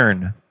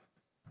iron.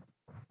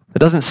 It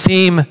doesn't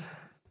seem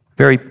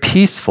very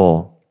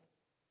peaceful.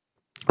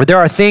 But there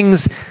are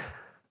things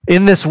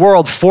in this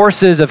world,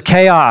 forces of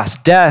chaos,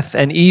 death,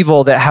 and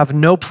evil that have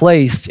no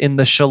place in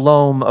the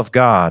shalom of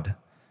God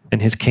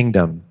and his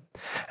kingdom.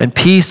 And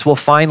peace will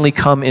finally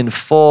come in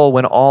full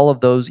when all of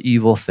those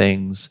evil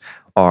things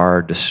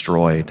are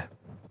destroyed.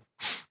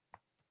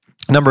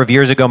 A number of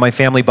years ago, my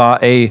family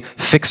bought a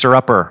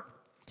fixer-upper.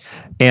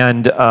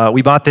 And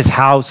we bought this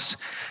house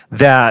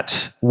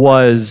that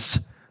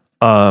was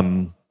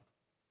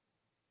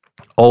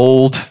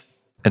old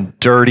and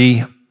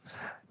dirty,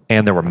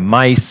 and there were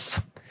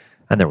mice,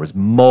 and there was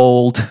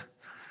mold, and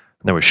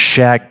there was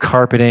shag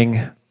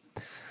carpeting,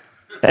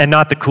 and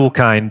not the cool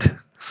kind.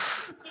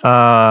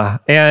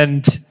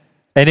 And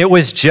it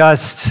was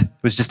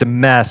just a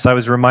mess. I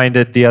was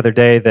reminded the other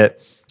day that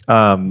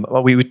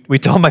we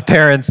told my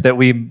parents that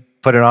we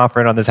put an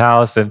offering on this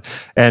house,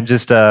 and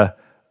just a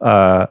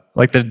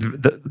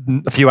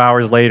few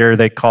hours later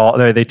they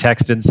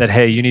texted and said,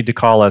 "Hey, you need to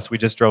call us. We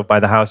just drove by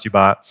the house you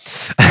bought."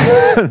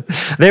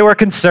 They were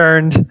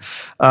concerned.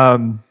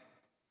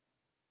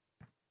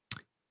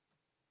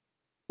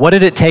 What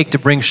did it take to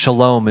bring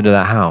shalom into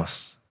that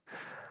house?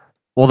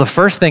 Well, the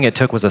first thing it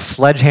took was a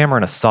sledgehammer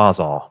and a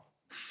Sawzall.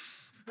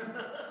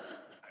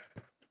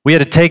 We had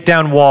to take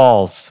down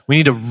walls. We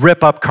need to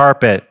rip up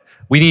carpet.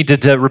 We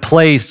needed to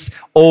replace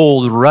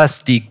old,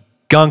 rusty,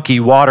 gunky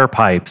water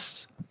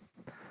pipes.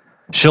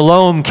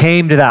 Shalom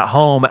came to that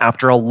home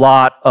after a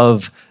lot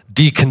of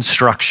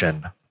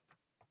deconstruction.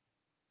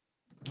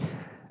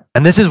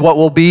 And this is what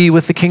will be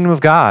with the kingdom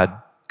of God.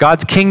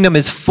 God's kingdom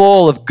is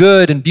full of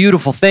good and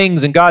beautiful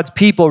things, and God's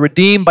people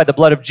redeemed by the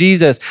blood of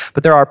Jesus.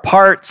 But there are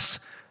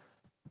parts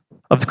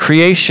of the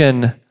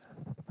creation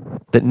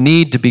that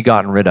need to be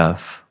gotten rid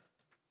of.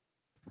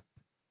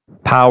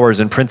 Powers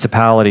and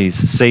principalities,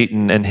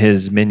 Satan and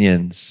his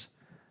minions,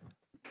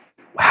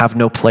 have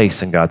no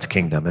place in God's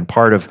kingdom. And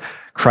part of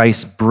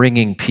Christ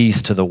bringing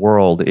peace to the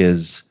world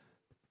is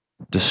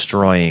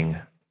destroying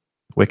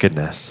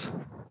wickedness.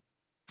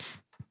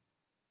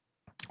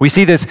 We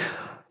see this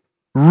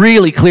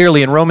really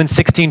clearly in Romans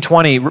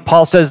 16:20.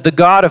 Paul says, "The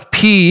God of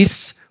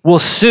peace will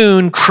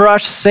soon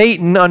crush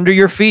Satan under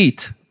your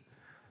feet.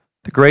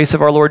 The grace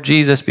of our Lord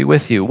Jesus be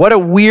with you." What a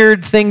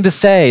weird thing to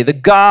say. The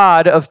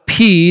God of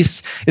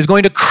peace is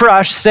going to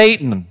crush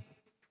Satan.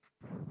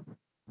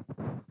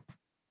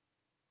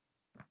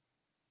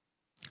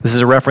 This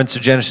is a reference to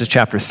Genesis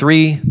chapter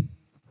 3.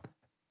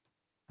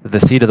 The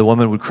seed of the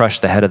woman would crush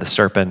the head of the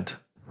serpent.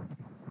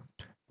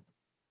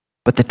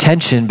 But the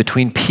tension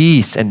between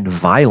peace and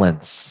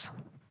violence.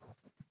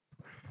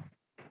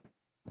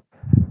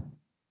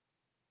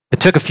 It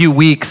took a few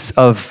weeks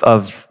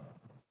of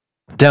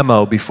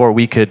demo before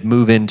we could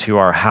move into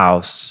our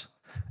house.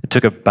 It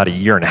took about a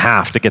year and a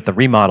half to get the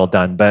remodel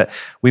done, but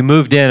we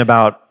moved in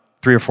about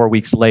 3 or 4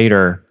 weeks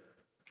later.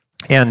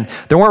 And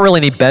there weren't really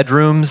any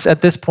bedrooms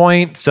at this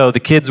point, so the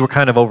kids were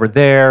kind of over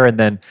there, and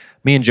then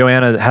me and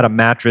Joanna had a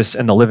mattress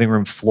in the living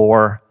room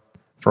floor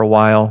for a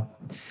while.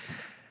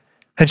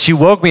 And she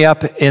woke me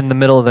up in the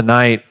middle of the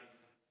night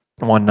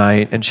one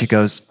night, and she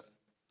goes,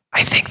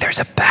 "I think there's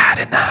a bat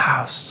in the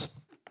house."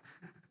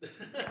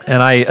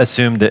 And I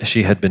assumed that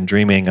she had been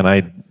dreaming, and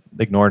I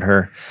ignored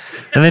her.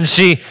 And then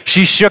she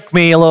shook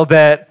me a little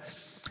bit,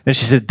 and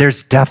she said,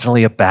 "There's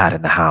definitely a bat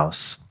in the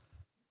house."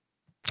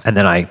 And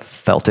then I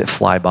felt it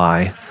fly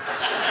by.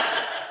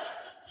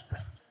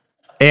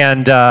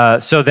 And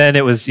so then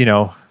it was,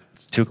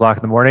 it's 2:00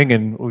 in the morning,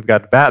 and we've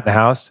got a bat in the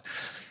house.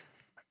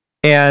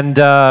 And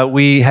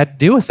we had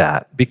to deal with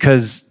that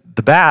because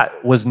the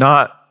bat was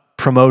not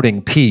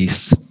promoting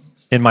peace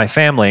in my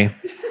family.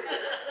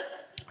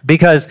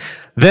 Because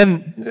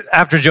then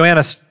after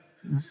Joanna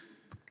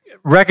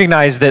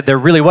recognized that there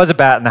really was a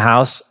bat in the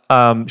house,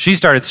 she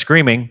started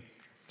screaming,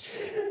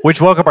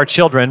 which woke up our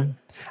children,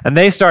 and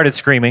they started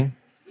screaming.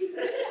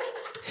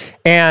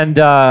 And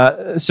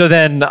so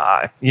then,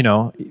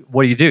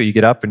 what do? You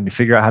get up and you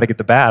figure out how to get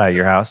the bat out of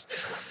your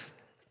house.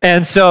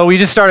 And so we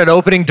just started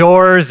opening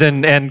doors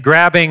and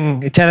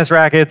grabbing tennis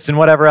rackets and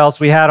whatever else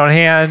we had on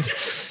hand.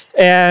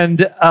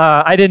 And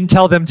I didn't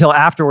tell them till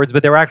afterwards,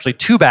 but there were actually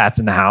 2 bats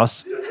in the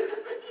house.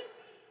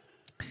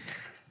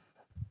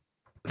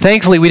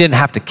 Thankfully, we didn't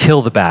have to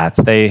kill the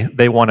bats.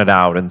 They wanted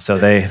out, and so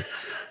they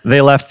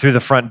left through the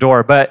front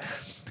door. But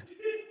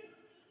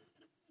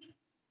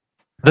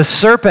the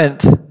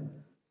serpent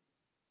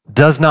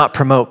does not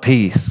promote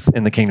peace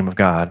in the kingdom of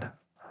God.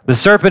 The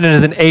serpent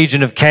is an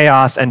agent of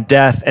chaos and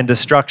death and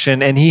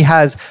destruction, and he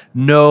has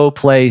no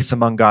place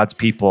among God's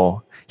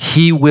people.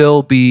 He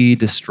will be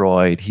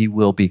destroyed. He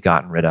will be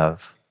gotten rid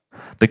of.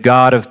 The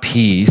God of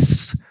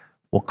peace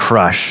will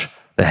crush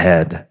the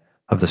head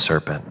of the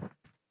serpent.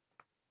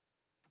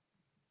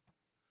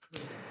 A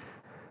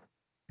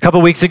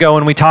couple weeks ago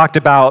when we talked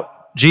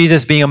about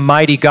Jesus being a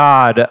mighty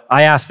God,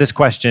 I asked this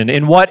question: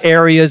 in what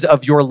areas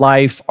of your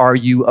life are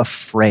you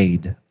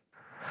afraid?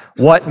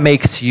 What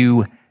makes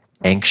you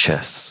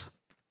anxious?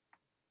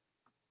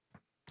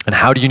 And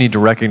how do you need to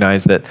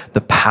recognize that the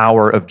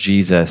power of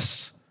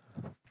Jesus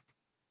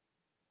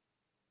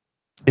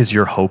is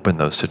your hope in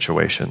those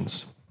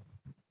situations?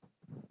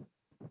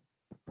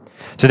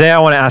 Today, I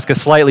want to ask a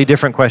slightly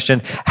different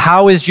question.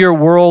 How is your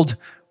world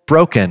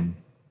broken?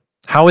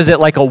 How is it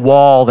like a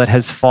wall that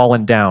has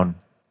fallen down?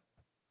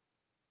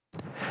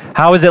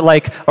 How is it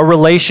like a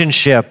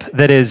relationship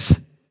that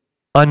is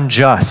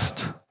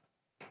unjust?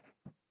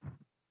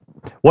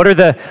 What are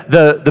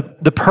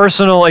the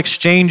personal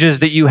exchanges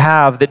that you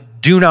have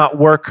that do not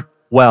work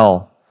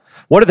well?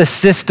 What are the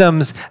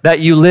systems that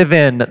you live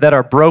in that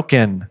are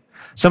broken?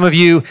 Some of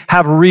you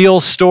have real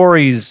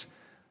stories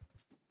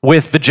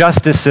with the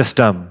justice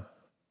system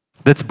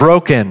that's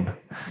broken.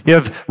 You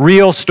have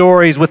real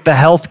stories with the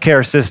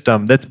healthcare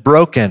system that's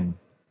broken.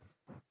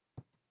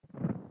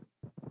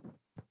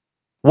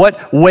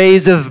 What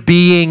ways of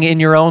being in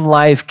your own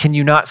life can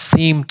you not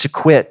seem to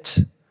quit?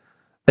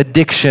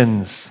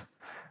 Addictions,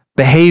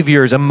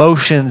 behaviors,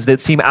 emotions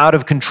that seem out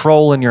of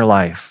control in your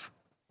life.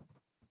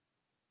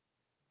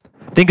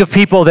 Think of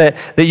people that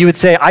you would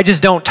say, I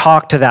just don't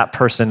talk to that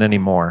person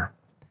anymore.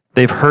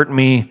 They've hurt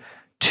me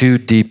too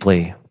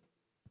deeply.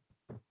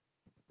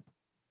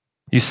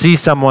 You see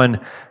someone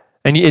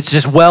and it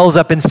just wells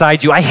up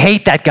inside you. I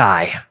hate that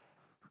guy.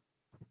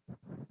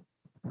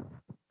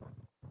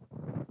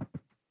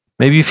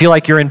 Maybe you feel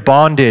like you're in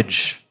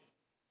bondage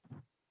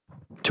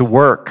to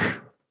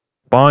work,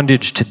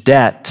 bondage to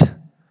debt,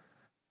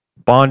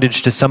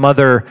 bondage to some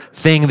other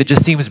thing that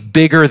just seems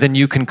bigger than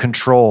you can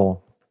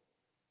control.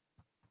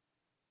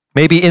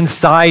 Maybe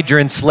inside you're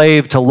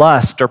enslaved to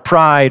lust or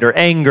pride or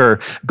anger,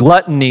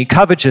 gluttony,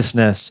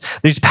 covetousness.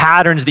 These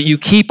patterns that you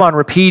keep on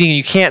repeating and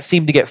you can't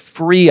seem to get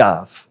free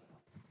of.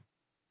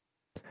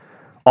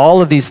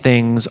 All of these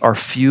things are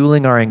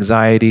fueling our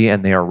anxiety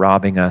and they are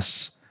robbing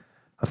us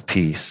of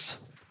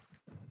peace.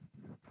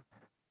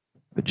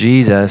 But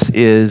Jesus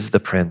is the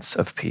Prince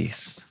of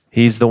Peace.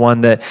 He's the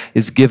one that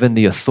is given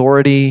the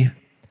authority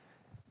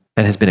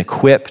and has been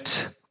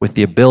equipped with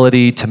the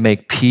ability to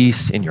make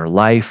peace in your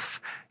life,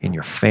 in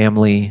your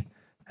family,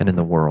 and in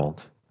the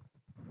world.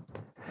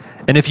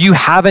 And if you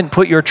haven't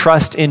put your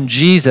trust in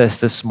Jesus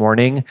this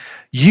morning,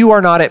 you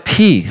are not at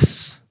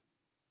peace.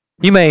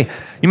 You may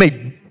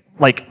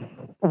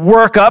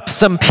work up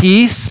some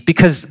peace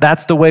because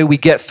that's the way we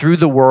get through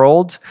the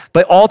world,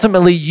 but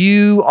ultimately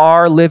you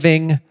are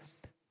living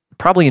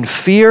probably in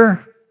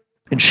fear,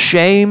 in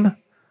shame,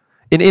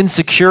 in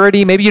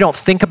insecurity. Maybe you don't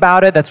think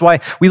about it. That's why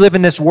we live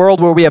in this world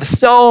where we have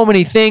so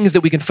many things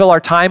that we can fill our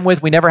time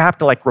with. We never have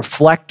to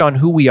reflect on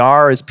who we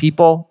are as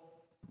people.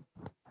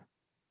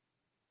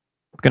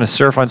 I'm going to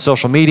surf on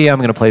social media. I'm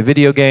going to play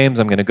video games.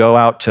 I'm going to go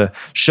out to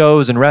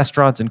shows and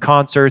restaurants and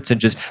concerts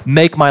and just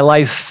make my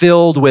life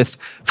filled with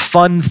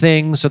fun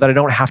things so that I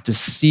don't have to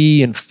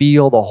see and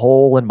feel the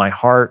hole in my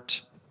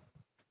heart.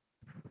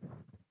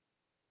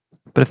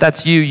 But if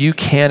that's you, you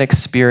can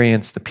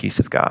experience the peace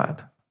of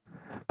God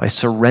by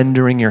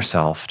surrendering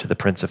yourself to the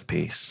Prince of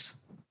Peace.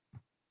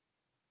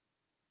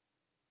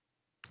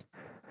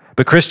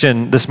 But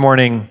Christian, this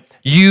morning,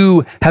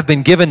 you have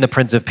been given the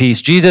Prince of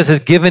Peace. Jesus has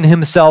given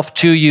himself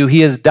to you.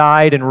 He has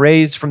died and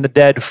raised from the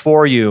dead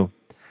for you.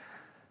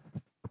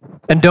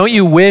 And don't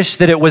you wish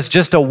that it was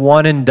just a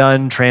one and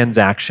done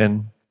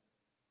transaction?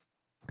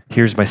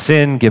 Here's my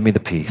sin, give me the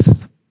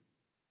peace.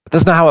 But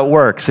that's not how it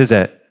works, is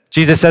it?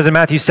 Jesus says in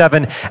Matthew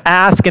 7,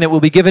 ask and it will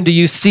be given to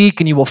you,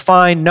 seek and you will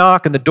find,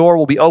 knock and the door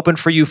will be opened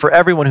for you. For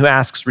everyone who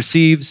asks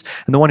receives,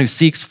 and the one who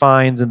seeks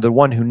finds, and the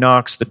one who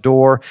knocks, the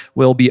door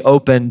will be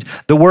opened.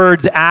 The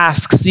words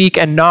ask, seek,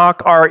 and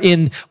knock are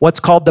in what's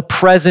called the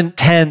present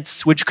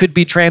tense, which could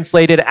be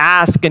translated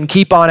ask and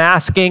keep on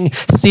asking,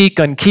 seek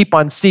and keep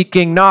on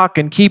seeking, knock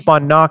and keep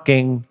on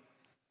knocking.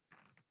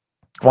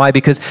 Why?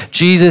 Because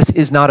Jesus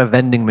is not a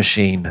vending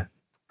machine.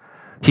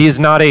 He is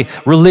not a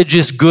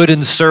religious good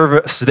and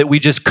service that we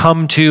just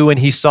come to and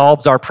he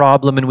solves our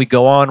problem and we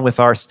go on with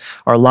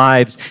our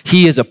lives.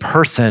 He is a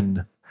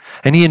person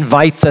and he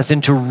invites us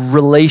into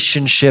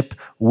relationship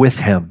with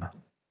him.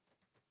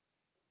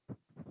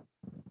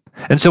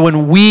 And so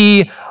when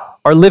we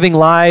are living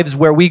lives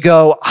where we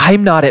go,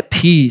 I'm not at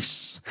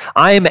peace.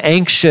 I am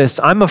anxious.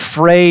 I'm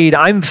afraid.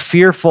 I'm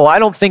fearful. I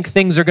don't think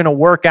things are going to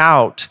work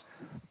out.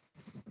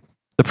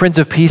 The Prince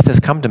of Peace says,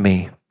 come to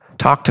me.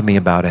 Talk to me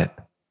about it.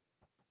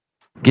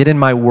 Get in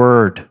my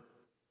word.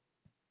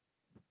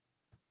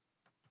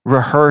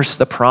 Rehearse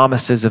the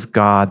promises of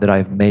God that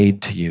I've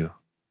made to you.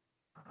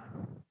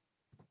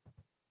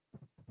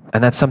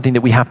 And that's something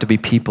that we have to be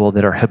people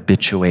that are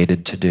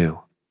habituated to do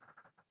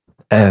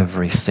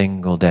every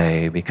single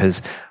day,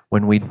 because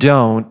when we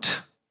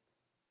don't,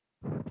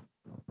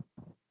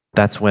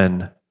 that's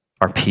when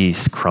our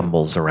peace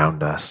crumbles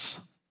around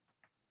us.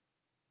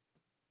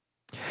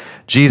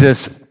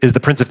 Jesus is the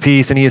Prince of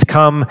Peace, and he has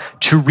come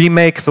to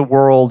remake the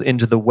world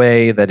into the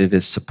way that it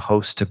is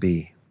supposed to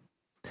be.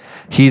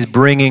 He's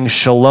bringing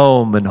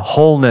shalom and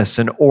wholeness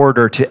and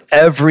order to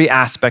every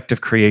aspect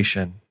of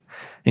creation,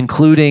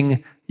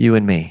 including you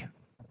and me.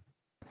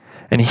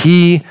 And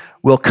he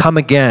will come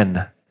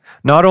again,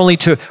 not only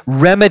to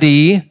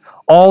remedy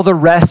all the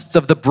rests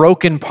of the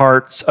broken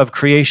parts of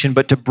creation,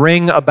 but to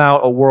bring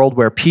about a world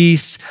where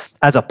peace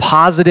as a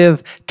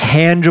positive,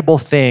 tangible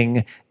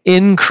thing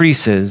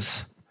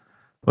increases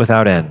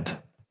without end.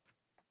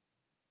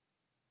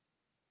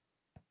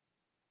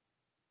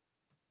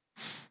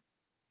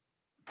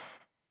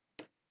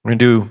 We're going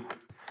to do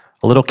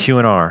a little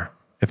Q&R,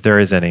 if there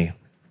is any.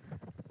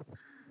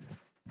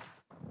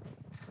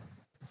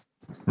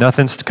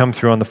 Nothing's to come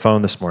through on the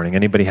phone this morning.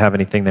 Anybody have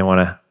anything they want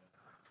to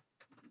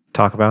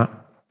talk about?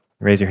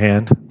 Raise your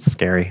hand. It's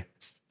scary.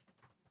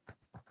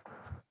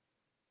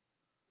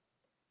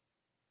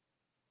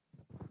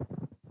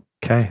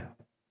 Okay.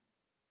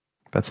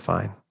 That's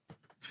fine.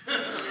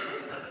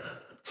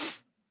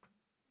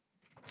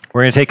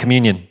 We're going to take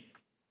communion.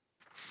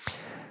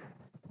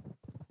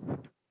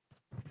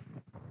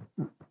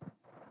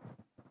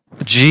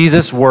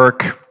 Jesus'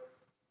 work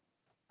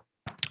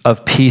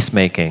of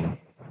peacemaking.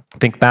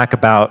 Think back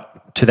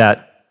to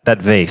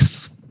that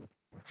vase,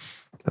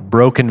 the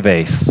broken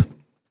vase.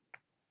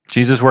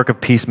 Jesus' work of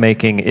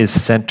peacemaking is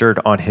centered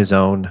on his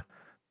own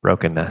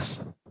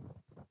brokenness.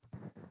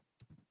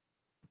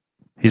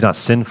 He's not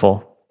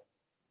sinful.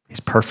 He's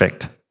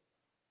perfect.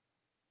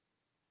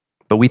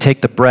 But we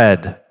take the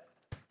bread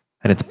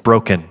and it's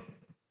broken.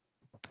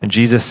 And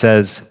Jesus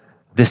says,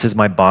 this is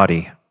my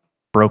body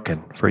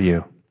broken for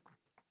you.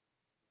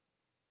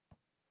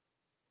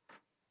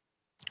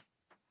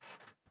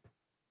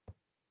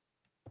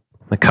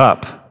 The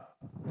cup,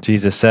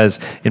 Jesus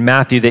says in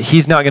Matthew that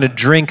he's not going to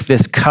drink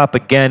this cup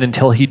again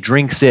until he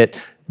drinks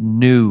it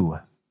new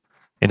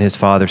in his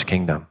Father's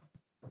kingdom.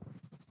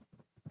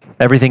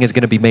 Everything is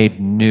going to be made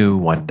new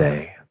one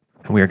day,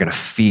 and we are going to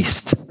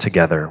feast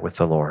together with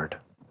the Lord.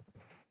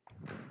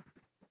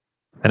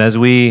 And as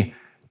we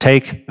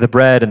take the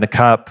bread and the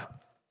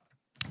cup,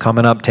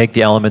 coming up, take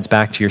the elements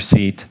back to your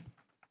seat.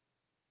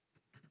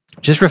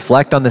 Just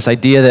reflect on this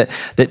idea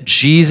that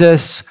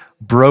Jesus'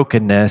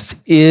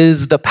 brokenness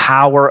is the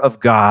power of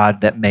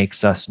God that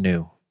makes us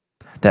new,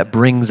 that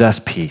brings us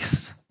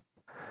peace.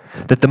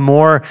 That the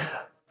more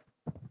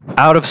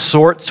out of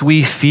sorts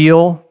we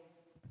feel,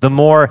 the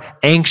more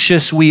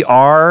anxious we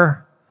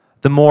are,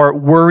 the more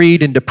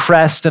worried and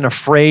depressed and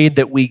afraid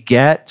that we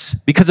get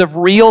because of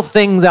real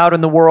things out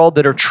in the world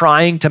that are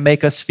trying to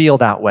make us feel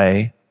that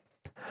way,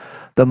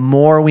 the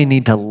more we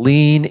need to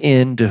lean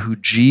into who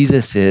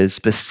Jesus is,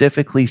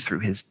 specifically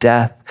through his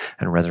death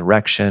and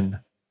resurrection,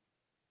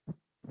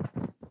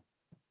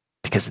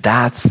 because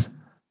that's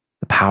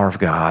the power of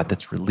God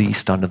that's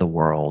released onto the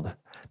world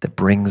that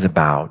brings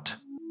about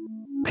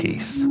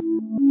peace.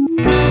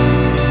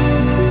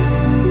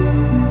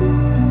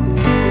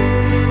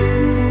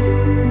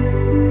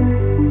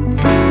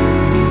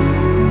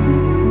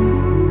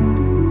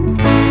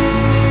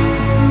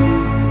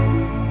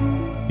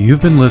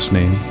 You've been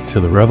listening to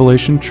the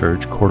Revelation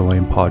Church Coeur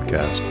d'Alene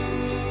podcast.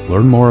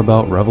 Learn more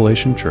about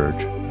Revelation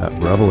Church at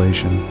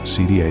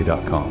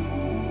revelationcda.com.